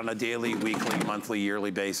about that on a daily, weekly, monthly,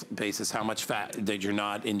 yearly basis, how much fat that you're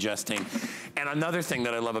not ingesting. And another thing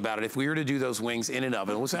that I love about it, if we were to do those wings in an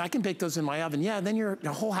oven, we'll say, I can bake those in my oven. Yeah, then your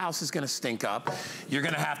whole house is gonna stink up. You're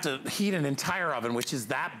gonna have to heat an entire oven, which is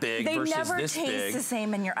that big versus this big. They never taste the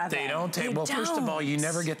same in your oven. They don't taste, well, first of all, you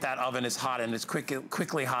never get that oven as hot and as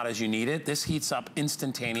quickly hot as you need it. This heats up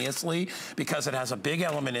instantaneously because it has a big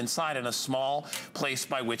element inside and a small place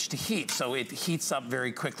by which to heat. So it heats up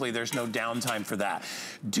very quickly. There's no downtime for that.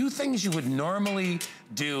 Do things you would normally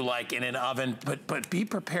do like in an oven, but be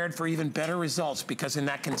prepared for even better results because in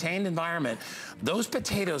that contained environment, those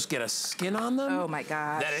potatoes get a skin on them. Oh my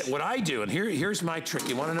gosh. What I do, and here's my trick.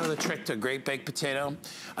 You want to know the trick to a great baked potato?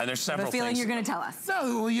 And there's several things. I have a feeling you're going to tell us.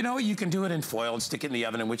 No, well, you know what? You can do it in foil and stick it in the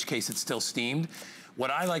oven, in which case it's still steamed. What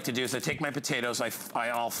I like to do is I take my potatoes,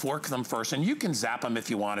 I'll fork them first, and you can zap them if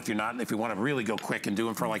you want. If you want to really go quick and do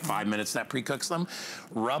them for like 5 minutes, that pre-cooks them.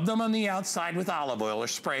 Rub them on the outside with olive oil or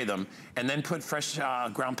spray them, and then put fresh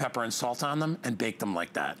ground pepper and salt on them and bake them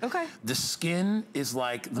like that. Okay. The skin is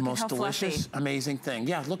like the most delicious, amazing thing.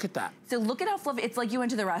 Yeah, look at that. So look at how fluffy. It's like you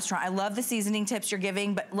went to the restaurant. I love the seasoning tips you're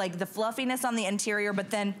giving, but like the fluffiness on the interior, but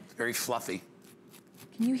then very fluffy.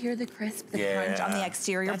 Can you hear the crisp, the crunch on the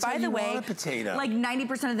exterior? That's By the way, a potato. Like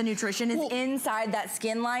 90% of the nutrition is inside that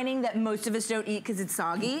skin lining that most of us don't eat because it's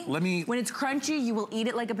soggy. When it's crunchy, you will eat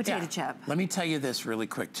it like a potato chip. Let me tell you this really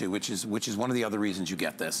quick too, which is one of the other reasons you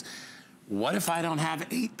get this. What if I don't have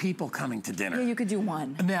 8 people coming to dinner? Yeah, you could do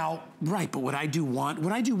 1. Now, right, but would I do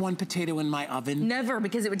 1 potato in my oven? Never,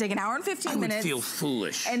 because it would take an hour and 15 minutes. I would feel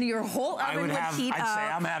foolish. And your whole oven would heat up. I'd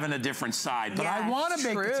say I'm having a different side, but I want to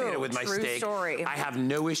make potato with my steak. Story. I have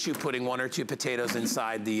no issue putting 1 or 2 potatoes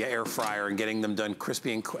inside the air fryer and getting them done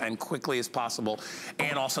crispy and quickly as possible,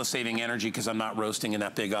 and also saving energy because I'm not roasting in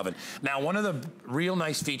that big oven. Now, one of the real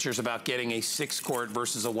nice features about getting a 6-quart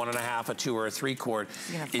versus a 1.5, a 2, or a 3-quart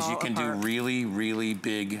is you can do really, really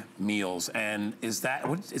big meals. And is that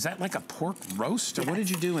like a pork roast, or what did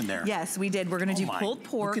you do in there? Yes, we did. We're gonna do pulled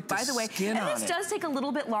pork, by the way. And this does take a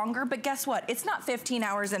little bit longer, but guess what? It's not 15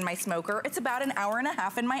 hours in my smoker. It's about an hour and a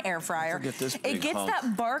half in my air fryer. It gets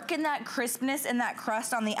that bark and that crispness and that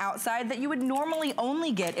crust on the outside that you would normally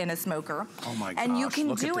only get in a smoker. Oh my gosh, and you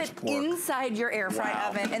can do it inside your air fry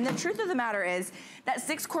oven. And the truth of the matter is that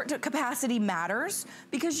 6-quart capacity matters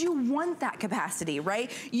because you want that capacity,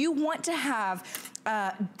 right? You want to have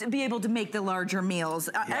to be able to make the larger meals.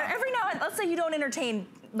 Every now and let's say you don't entertain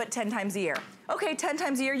but 10 times a year. Okay, 10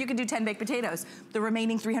 times a year you can do 10 baked potatoes. The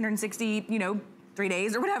remaining 360, 3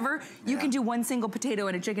 days or whatever, you can do 1 single potato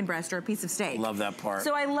and a chicken breast or a piece of steak. Love that part.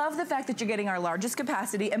 So I love the fact that you're getting our largest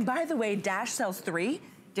capacity. And by the way, Dash sells 3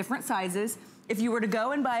 different sizes. If you were to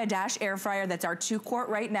go and buy a Dash air fryer, that's our 2-quart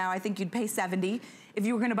right now, I think you'd pay $70. If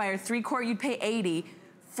you were gonna buy our 3-quart, you'd pay $80.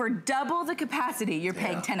 For double the capacity, you're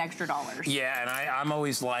paying $10 extra. Yeah, and I'm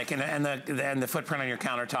always like, and the footprint on your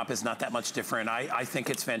countertop is not that much different. I think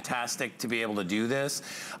it's fantastic to be able to do this,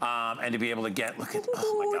 and to be able to get, look at,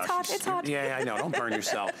 oh my gosh. It's hot. Yeah, I know, don't burn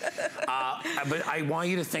yourself. But I want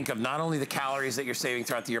you to think of not only the calories that you're saving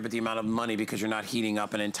throughout the year, but the amount of money because you're not heating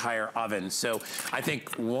up an entire oven. So I think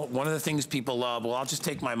one of the things people love, well, I'll just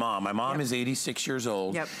take my mom. My mom is 86 years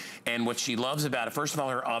old, and what she loves about it, first of all,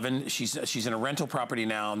 her oven, she's in a rental property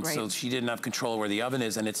now, down, so she didn't have control where the oven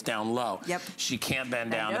is, and it's down low. She can't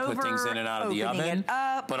bend down to put things in and out of the oven.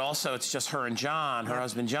 But also, it's just her and John, her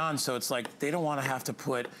husband John, so it's like they don't want to have to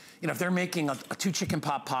put, you know, if they're making a 2 chicken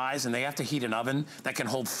pot pies and they have to heat an oven that can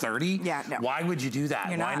hold 30, why would you do that?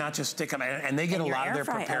 Why not just stick them? And they get a lot of their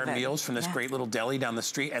prepared meals from this great little deli down the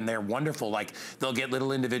street, and they're wonderful. Like, they'll get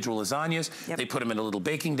little individual lasagnas, they put them in a little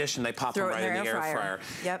baking dish, and they pop them right in the air fryer.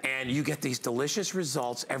 And you get these delicious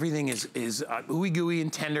results. Everything is ooey gooey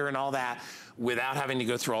and tender and all that, without having to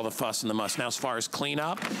go through all the fuss and the muss. Now, as far as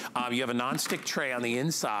cleanup, you have a non-stick tray on the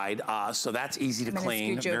inside, so that's easy to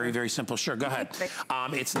clean. Very, very simple. Sure, go ahead.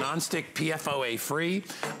 It's non-stick, PFOA free.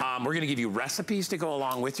 We're gonna give you recipes to go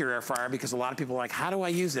along with your air fryer, because a lot of people are like, how do I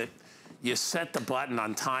use it? You set the button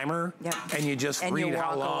on timer, and you just read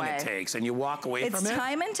how long it takes, and you walk away from it. It's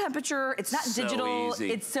time and temperature. It's not digital.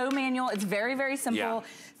 It's so manual. It's very, very simple.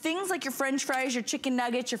 Things like your French fries, your chicken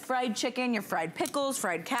nuggets, your fried chicken, your fried pickles,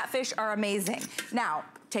 fried catfish are amazing. Now,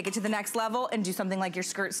 take it to the next level and do something like your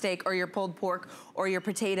skirt steak or your pulled pork or your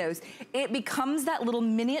potatoes. It becomes that little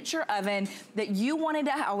miniature oven that you wanted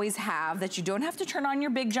to always have, that you don't have to turn on your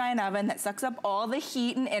big giant oven that sucks up all the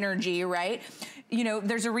heat and energy, right? You know,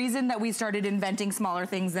 there's a reason that we started inventing smaller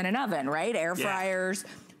things than an oven, right? Air fryers,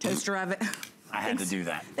 toaster oven. I had to do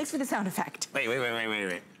that. Thanks for the sound effect. Wait.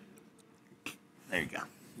 There you go.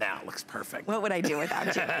 Now it looks perfect. What would I do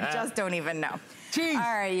without you? I just don't even know. Jeez.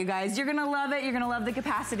 All right, you guys, you're gonna love it. You're gonna love the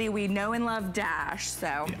capacity. We know and love Dash,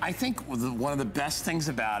 so. I think one of the best things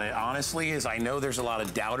about it, honestly, is I know there's a lot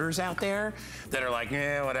of doubters out there that are like,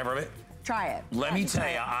 yeah, whatever. But try it. Let me tell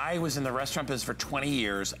you, I was in the restaurant business for 20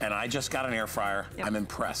 years, and I just got an air fryer. I'm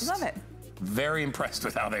impressed. Love it. Very impressed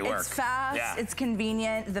with how they work. It's fast, it's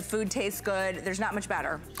convenient, the food tastes good. There's not much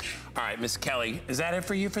better. All right, Miss Kelly, is that it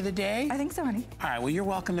for you for the day? I think so, honey. All right, well, you're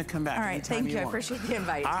welcome to come back. All right, thank you. I appreciate the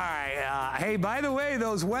invite. All right, hey, by the way,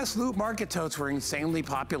 those West Loop Market Totes were insanely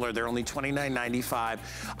popular. They're only $29.95.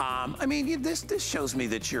 I mean, this shows me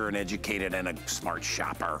that you're an educated and a smart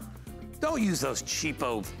shopper. Don't use those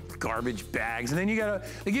cheapo garbage bags, and then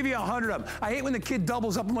they give you 100 of them. I hate when the kid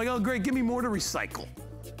doubles up. I'm like, oh, great, give me more to recycle.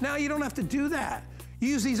 Now you don't have to do that. You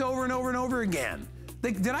use these over and over and over again.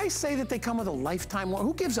 Did I say that they come with a lifetime warranty?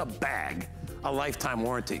 Who gives a bag a lifetime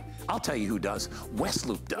warranty? I'll tell you who does. West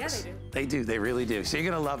Loop does. Yeah, they do. They really do. So you're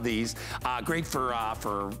gonna love these. Great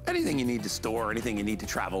for anything you need to store, anything you need to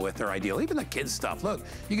travel with. They're ideal. Even the kids' stuff. Look,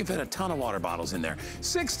 you can fit a ton of water bottles in there.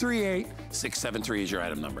 638-673 is your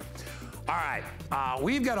item number. All right,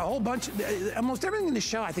 we've got a whole bunch, almost everything in the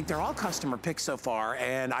show, I think they're all customer picks so far,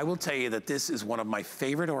 and I will tell you that this is one of my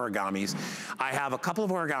favorite origamis. I have a couple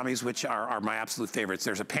of origamis which are my absolute favorites.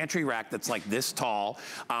 There's a pantry rack that's like this tall.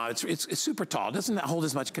 It's super tall. It doesn't hold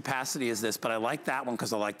as much capacity as this, but I like that one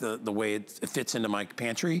because I like the way it fits into my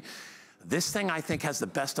pantry. This thing, I think, has the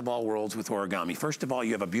best of all worlds with origami. First of all,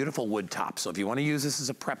 you have a beautiful wood top. So if you want to use this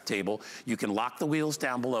as a prep table, you can lock the wheels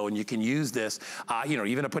down below, and you can use this, you know,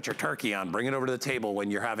 even to put your turkey on, bring it over to the table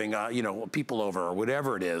when you're having, you know, people over or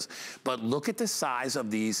whatever it is. But look at the size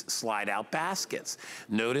of these slide-out baskets.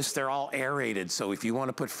 Notice they're all aerated. So if you want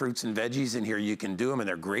to put fruits and veggies in here, you can do them, and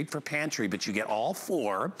they're great for pantry, but you get all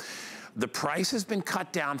four. The price has been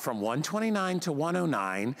cut down from $129 to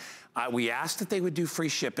 $109. We asked if they would do free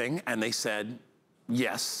shipping, and they said,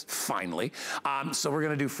 yes, finally. So we're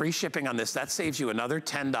gonna do free shipping on this. That saves you another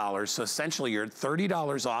 $10. So essentially you're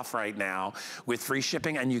 $30 off right now with free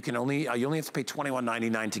shipping, and you only have to pay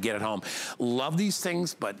 $21.99 to get it home. Love these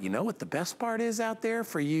things, but you know what the best part is out there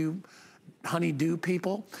for you honey-do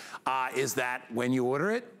people, is that when you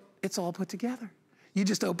order it, it's all put together. You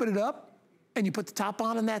just open it up, and you put the top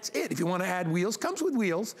on, and that's it. If you want to add wheels, comes with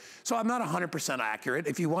wheels, so I'm not 100% accurate.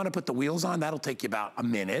 If you want to put the wheels on, that'll take you about a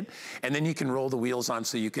minute, and then you can roll the wheels on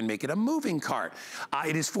so you can make it a moving cart.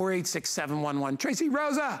 It is 486711. Tracy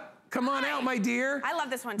Rosa, come on out, my dear. I love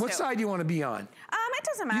this one, too. What side do you want to be on? It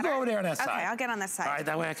doesn't matter. You go over there on that side. Okay, I'll get on this side. All right,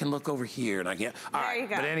 that way I can look over here, and I can. There you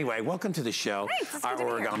go. But anyway, welcome to the show. Thanks, it's our good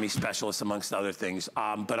to be here. origami specialist, amongst other things.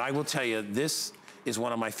 But I will tell you, this is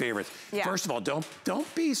one of my favorites. Yeah. First of all,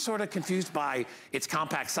 don't be sort of confused by its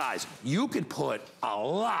compact size. You could put a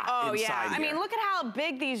lot inside here. I mean, look at how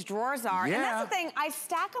big these drawers are. Yeah. And that's the thing, I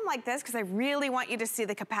stack them like this because I really want you to see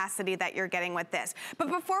the capacity that you're getting with this. But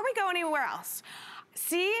before we go anywhere else,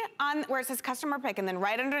 see on where it says customer pick, and then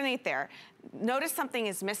right underneath there, notice something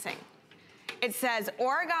is missing. It says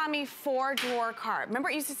origami 4-drawer cart. Remember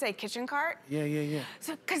it used to say kitchen cart? Yeah.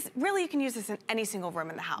 So, because really you can use this in any single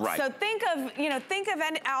room in the house. Right. So think of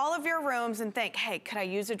all of your rooms and think, hey, could I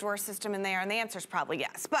use a drawer system in there? And the answer is probably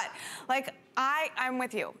yes. But like I'm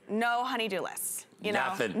with you. No honey-do lists. You know,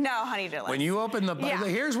 nothing. No honey-do list. When you open the box,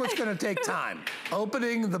 here's what's gonna take time.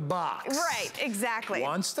 Opening the box. Right, exactly.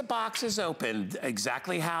 Once the box is opened,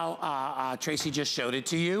 exactly how Tracy just showed it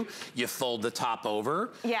to you, you fold the top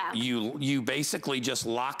over. Yeah. You basically just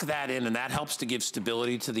lock that in, and that helps to give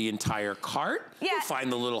stability to the entire cart. Yeah. You'll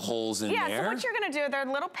find the little holes in there. Yeah, so what you're gonna do, there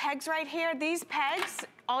are little pegs right here. These pegs,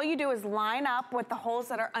 all you do is line up with the holes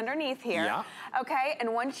that are underneath here. Yeah. Okay,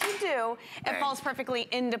 and once you do, it falls perfectly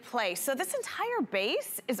into place. So this entire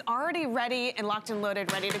base is already ready and locked and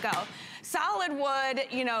loaded, ready to go. Solid wood,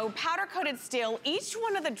 you know, powder coated steel. Each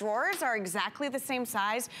one of the drawers are exactly the same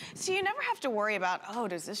size, so you never have to worry about, oh,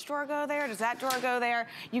 does this drawer go there? Does that drawer go there?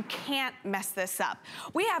 You can't mess this up.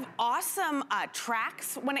 We have awesome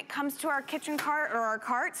tracks when it comes to our kitchen cart or our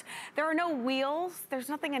carts. There are no wheels. There's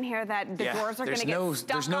nothing in here that the drawers are gonna get stuck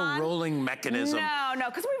There's no rolling mechanism. No,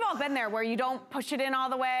 because we've all been there where you don't push it in all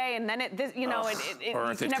the way and then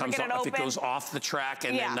or if it goes off the track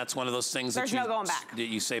and then that's one of those things there's no going back. That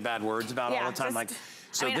you say bad words about all the time.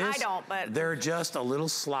 I don't, but they're just a little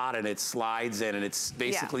slot and it slides in and it's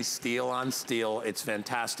basically steel on steel. It's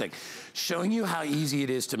fantastic. Showing you how easy it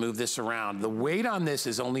is to move this around. The weight on this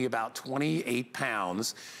is only about 28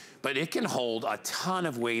 pounds. But it can hold a ton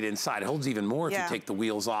of weight inside. It holds even more if you take the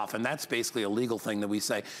wheels off. And that's basically a legal thing that we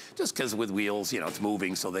say, just because with wheels, you know, it's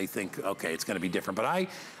moving, so they think, okay, it's gonna be different. But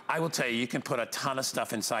I will tell you can put a ton of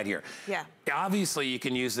stuff inside here. Yeah. Obviously, you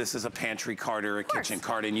can use this as a pantry cart or a kitchen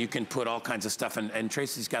cart, and you can put all kinds of stuff, and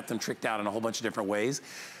Tracy's got them tricked out in a whole bunch of different ways.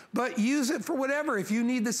 But use it for whatever. If you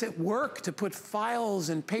need this at work to put files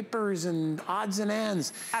and papers and odds and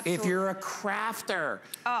ends. Absolutely. If you're a crafter,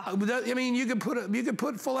 I mean, you could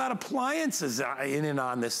put full-out appliances in and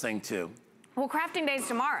on this thing too. Well, crafting day's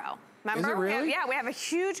tomorrow. Remember? Is it really? We have a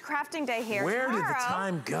huge crafting day here tomorrow. Where did the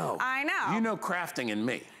time go? I know. You know crafting and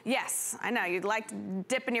me. Yes, I know. You'd like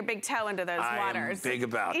dipping your big toe into those waters. I'm big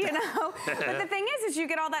about that. You know? But the thing is you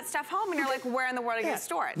get all that stuff home and you're like, where in the world are you going to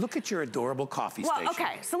store it? Look at your adorable coffee station. Well,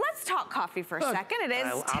 okay, so let's talk coffee for a second. It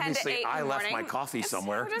is 10 to 8 in the morning. I left my coffee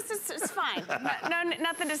somewhere. It's fine.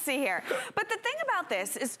 Nothing to see here. But the thing about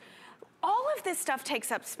this is, all of this stuff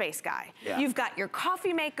takes up space, Guy. Yeah. You've got your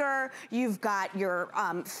coffee maker, you've got your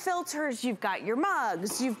filters, you've got your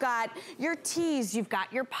mugs, you've got your teas, you've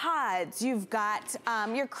got your pods, you've got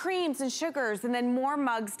your creams and sugars, and then more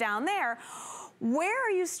mugs down there. Where are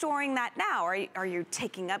you storing that now? Are you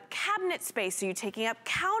taking up cabinet space? Are you taking up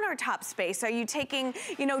countertop space? Are you taking,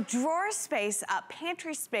 you know, drawer space up,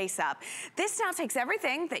 pantry space up? This now takes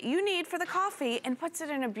everything that you need for the coffee and puts it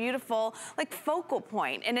in a beautiful, like, focal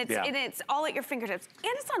point. And it's all at your fingertips.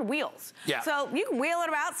 And it's on wheels. Yeah. So you can wheel it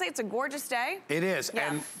about, say it's a gorgeous day. It is.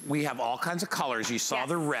 Yeah. And we have all kinds of colors. You saw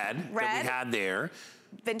the red that we had there.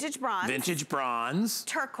 Vintage bronze. Vintage bronze.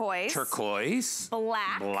 Turquoise. Turquoise.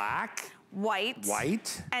 Black. Black.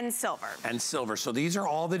 White. And silver. And silver. So these are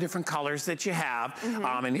all the different colors that you have.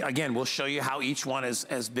 Mm-hmm. And again, we'll show you how each one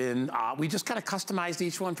has been, we just kind of customized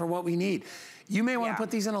each one for what we need. You may want to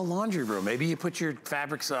put these in a laundry room. Maybe you put your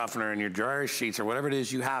fabric softener and your dryer sheets or whatever it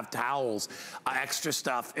is you have, towels, extra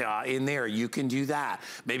stuff in there. You can do that.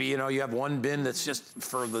 Maybe, you know, you have one bin that's just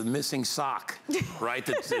for the missing sock, right?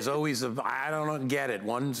 There's always I don't get it.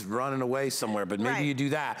 One's running away somewhere, but maybe you do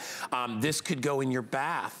that. This could go in your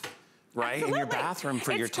bath. Right, absolutely. In your bathroom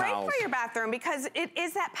for your towels. It's great for your bathroom because it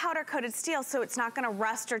is that powder coated steel, so it's not gonna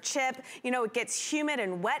rust or chip. You know, it gets humid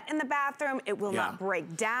and wet in the bathroom. It will not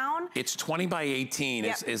break down. It's 20 by 18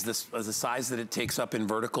 is the size that it takes up in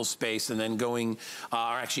vertical space, and then going, or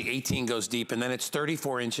actually 18 goes deep, and then it's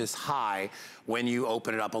 34 inches high when you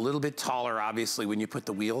open it up. A little bit taller, obviously, when you put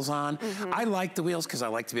the wheels on. Mm-hmm. I like the wheels because I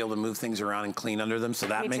like to be able to move things around and clean under them, so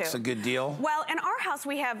that makes a good deal. Well, in our house,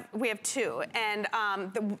 we have two, and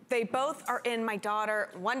they both are in my daughter.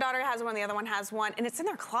 One daughter has one, the other one has one, and it's in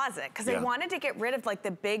their closet because they wanted to get rid of like the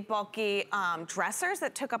big, bulky dressers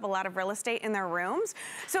that took up a lot of real estate in their rooms.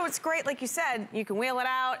 So it's great, like you said, you can wheel it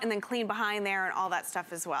out and then clean behind there and all that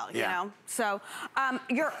stuff as well, you know? So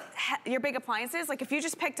your big appliances, like if you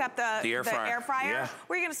just picked up the air fryer,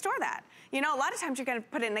 where are you gonna store that? You know, a lot of times you're gonna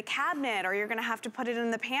put it in a cabinet or you're gonna have to put it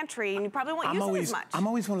in the pantry and you probably won't use it as much. I'm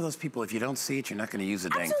always one of those people, if you don't see it, you're not gonna use the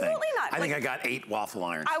dang thing. Absolutely not. I think I got 8 waffle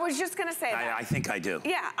irons. I was just gonna say that. I think I do.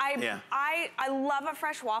 Yeah, I love a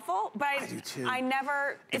fresh waffle, but I do too. I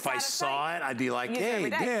never, if I saw it, I'd be like, hey,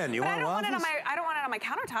 Dan, you want waffles? I don't want it on my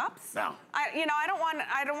countertops. No. You know, I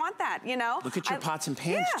don't want that, you know? Look at your pots and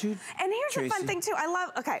pans too, and here's the fun thing too,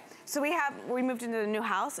 so we moved into a new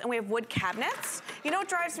house and we have wood cabinets. You know what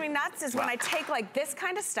drives me nuts is when I take like this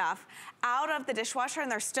kind of stuff out of the dishwasher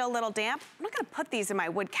and they're still a little damp, I'm not gonna put these in my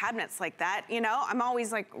wood cabinets like that, you know? I'm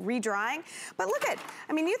always like redrying. But look at,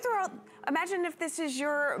 I mean, you throw out, imagine if this is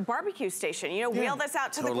your barbecue station, you know, wheel this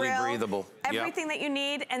out to the grill. Totally breathable. Everything that you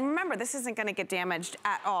need. And remember, this isn't gonna get damaged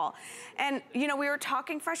at all. And, you know, we were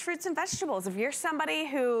talking fresh fruits and vegetables. If you're somebody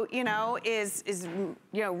who, you know, is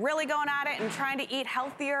you know, really going at it and trying to eat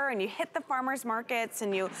healthier and you hit the farmers markets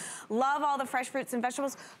and you love all the fresh fruits and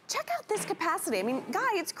vegetables, check out this capacity. I mean, guy,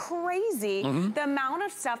 it's crazy the amount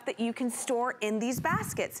of stuff that you can store in these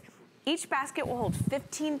baskets. Each basket will hold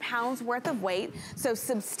 15 pounds worth of weight, so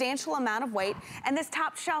substantial amount of weight, and this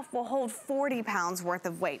top shelf will hold 40 pounds worth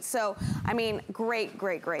of weight. So, I mean, great,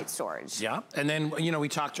 great, great storage. Yeah, and then, you know, we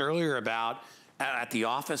talked earlier about at the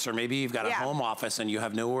office, or maybe you've got a home office and you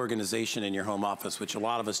have no organization in your home office, which a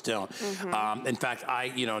lot of us don't. In fact,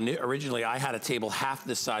 originally I had a table half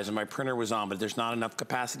this size and my printer was on, but there's not enough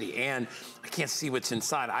capacity and I can't see what's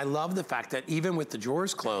inside. I love the fact that even with the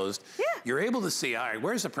drawers closed, you're able to see, all right,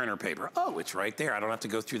 where's the printer paper? Oh, it's right there. I don't have to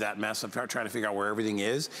go through that mess of trying to figure out where everything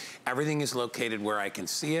is. Everything is located where I can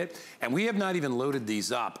see it. And we have not even loaded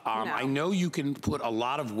these up. I know you can put a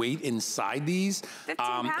lot of weight inside these. 15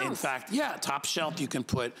 pounds. In fact, top shelf, you can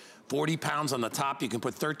put 40 pounds on the top. You can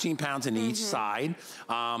put 13 pounds in each side.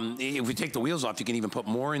 If we take the wheels off, you can even put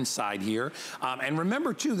more inside here. And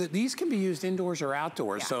remember too, that these can be used indoors or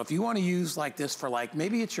outdoors. So if you want to use like this for like,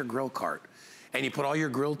 maybe it's your grill cart, and you put all your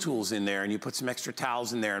grill tools in there and you put some extra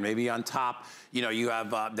towels in there and maybe on top, you know, you have,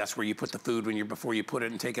 that's where you put the food before you put it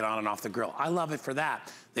and take it on and off the grill. I love it for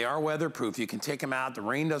that. They are weatherproof. You can take them out. The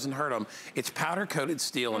rain doesn't hurt them. It's powder coated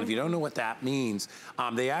steel. And if you don't know what that means,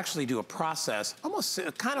 they actually do a process, almost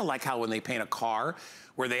kind of like how when they paint a car,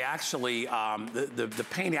 where they actually, the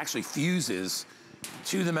paint actually fuses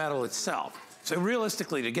to the metal itself. So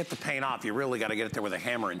realistically, to get the paint off, you really got to get it there with a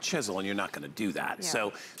hammer and chisel, and you're not going to do that.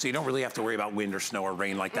 So you don't really have to worry about wind or snow or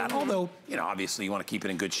rain like that. Although, you know, obviously you want to keep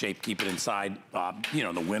it in good shape, keep it inside, you know,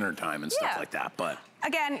 in the winter time and stuff like that. But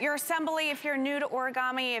again, your assembly, if you're new to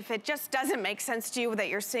origami, if it just doesn't make sense to you that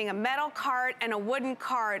you're seeing a metal cart and a wooden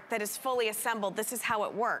cart that is fully assembled, this is how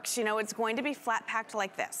it works. You know, it's going to be flat packed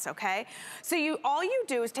like this, okay? So all you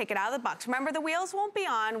do is take it out of the box. Remember, the wheels won't be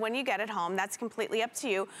on when you get it home. That's completely up to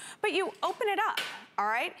you. But you open it up, all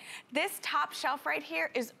right? This top shelf right here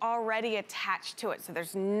is already attached to it, so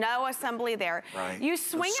there's no assembly there. You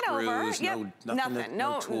swing it over. Nothing,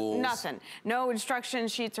 no tools. Nothing. No instruction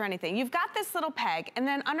sheets or anything. You've got this little peg. And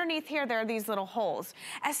then underneath here, there are these little holes.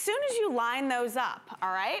 As soon as you line those up,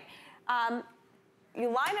 all right, you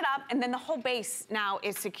line it up, and then the whole base now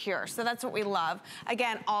is secure. So that's what we love.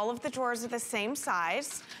 Again, all of the drawers are the same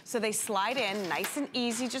size, so they slide in nice and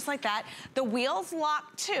easy, just like that. The wheels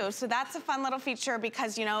lock too, so that's a fun little feature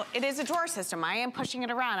because, you know, it is a drawer system. I am pushing it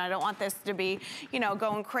around. I don't want this to be, you know,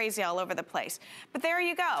 going crazy all over the place. But there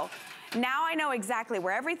you go. Now I know exactly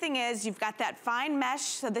where everything is. You've got that fine mesh,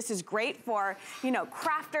 so this is great for, you know,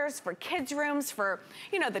 crafters, for kids' rooms, for,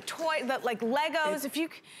 you know, the like Legos.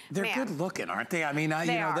 They're good looking, aren't they? I mean, when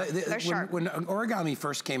origami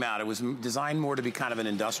first came out, it was designed more to be kind of an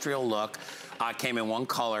industrial look. Came in one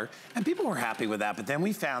color, and people were happy with that. But then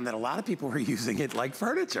we found that a lot of people were using it like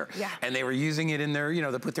furniture. And they were using it in their, you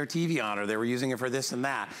know, they put their TV on, or they were using it for this and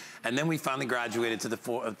that. And then we finally graduated to the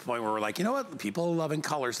point where we're like, you know what, people are loving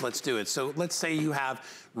colors, let's do it. So let's say you have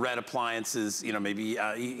red appliances, you know, maybe,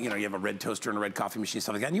 you know, you have a red toaster and a red coffee machine,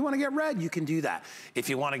 stuff like that, and you want to get red, you can do that. If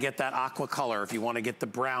you want to get that aqua color, if you want to get the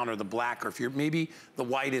brown or the black, or if you're, maybe the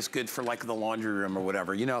white is good for like the laundry room or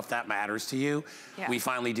whatever, you know, if that matters to you, we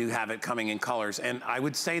finally do have it coming in colors. And I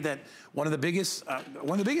would say that one of the biggest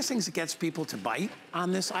things that gets people to bite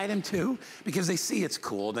on this item too, because they see it's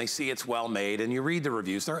cool, and they see it's well made, and you read the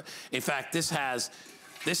reviews. In fact, this has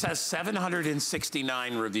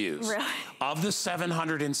 769 reviews. Really? Of the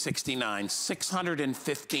 769,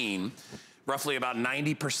 615, roughly about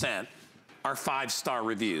 90%, are 5-star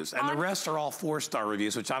reviews. And the rest are all 4-star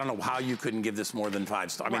reviews, which I don't know how you couldn't give this more than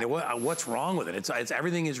 5 stars. I mean, what's wrong with it? It's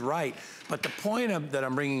everything is right. But the point that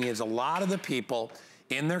I'm bringing is a lot of the people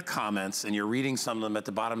in their comments, and you're reading some of them at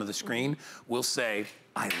the bottom of the screen, will say,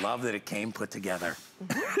 I love that it came put together.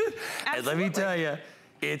 And let me tell you,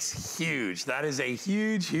 it's huge. That is a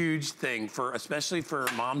huge, huge thing, especially for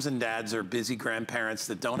moms and dads or busy grandparents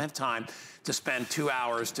that don't have time to spend 2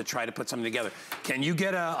 hours to try to put something together. Can you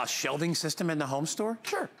get a shelving system in the home store?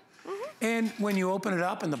 Sure. And when you open it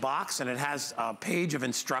up in the box and it has a page of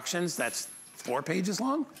instructions that's 4 pages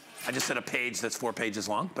long, I just said a page that's 4 pages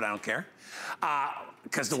long, but I don't care.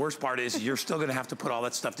 Because the worst part is you're still gonna have to put all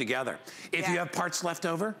that stuff together. If you have parts left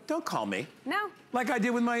over, don't call me. No. Like I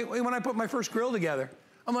did with when I put my first grill together.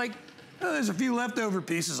 I'm like, Oh, there's a few leftover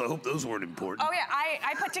pieces. I hope those weren't important. Oh yeah,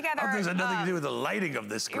 I put together. There's nothing to do with the lighting of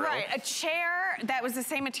this grill. Right, a chair that was the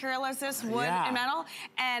same material as this, wood and metal,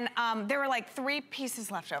 and there were like 3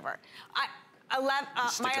 pieces left over.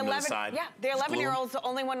 The 11-year-old's the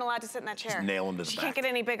only one allowed to sit in that chair. Just nail him to the She back. can't get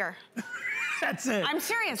any bigger. That's it. I'm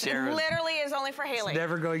serious. It literally is only for Haley. It's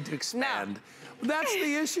never going to expand. No. That's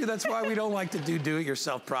the issue. That's why we don't like to do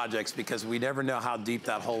it-yourself projects, because we never know how deep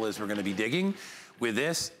that hole is we're going to be digging. With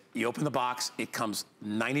this, you open the box, it comes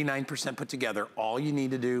 99% put together. All you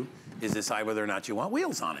need to do is decide whether or not you want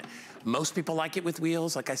wheels on it. Most people like it with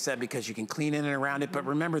wheels, like I said, because you can clean in and around it. But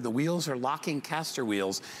remember, the wheels are locking caster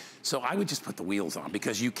wheels. So I would just put the wheels on,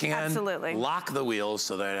 because you can lock the wheels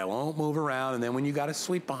so that it won't move around. And then when you got to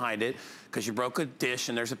sweep behind it, because you broke a dish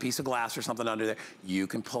and there's a piece of glass or something under there, you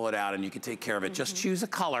can pull it out and you can take care of it. Just choose a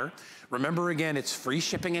color. Remember, again, it's free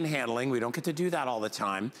shipping and handling. We don't get to do that all the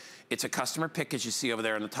time. It's a customer pick, as you see over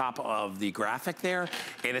there on the top of the graphic there,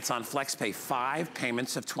 and it's on FlexPay, 5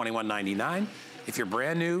 payments of $21.99. If you're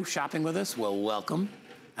brand new shopping with us, well, welcome.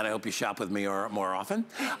 And I hope you shop with me more often.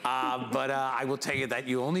 But I will tell you that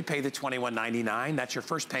you only pay the $21.99. That's your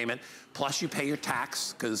first payment. Plus you pay your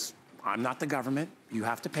tax, because I'm not the government. You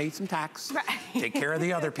have to pay some tax. Right. Take care of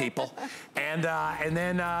the other people. And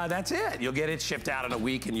then that's it. You'll get it shipped out in a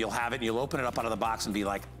week, and you'll have it, and you'll open it up out of the box and be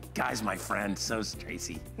like, Guy's my friend, so's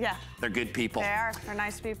Tracy. Yeah. They're good people. They are. They're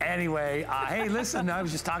nice people. Anyway, hey, listen, I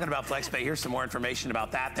was just talking about FlexPay. Here's some more information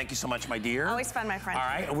about that. Thank you so much, my dear. Always fun, my friend. All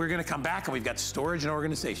right, we're going to come back, and we've got storage and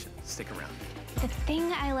organization. Stick around. The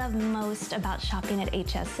thing I love most about shopping at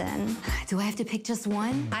HSN. Do I have to pick just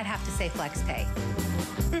one? I'd have to say FlexPay.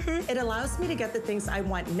 It allows me to get the things I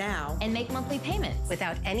want now and make monthly payments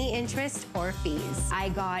without any interest or fees. I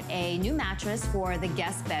got a new mattress for the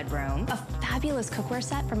guest bedroom, a fabulous cookware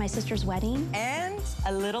set for my sister's wedding, and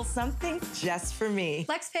a little something just for me.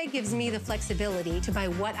 FlexPay gives me the flexibility to buy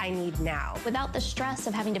what I need now without the stress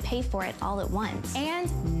of having to pay for it all at once,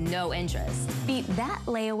 and no interest. Beat that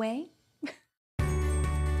layaway.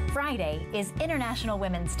 Friday is International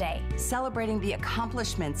Women's Day, celebrating the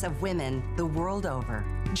accomplishments of women the world over.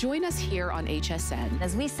 Join us here on HSN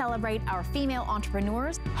as we celebrate our female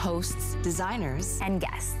entrepreneurs, hosts, designers, and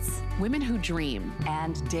guests. Women who dream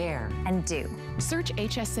and dare and do. Search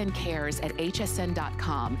HSN Cares at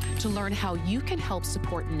hsn.com to learn how you can help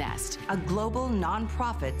support Nest, a global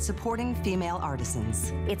nonprofit supporting female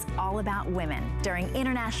artisans. It's all about women during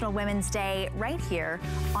International Women's Day right here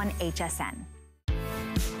on HSN.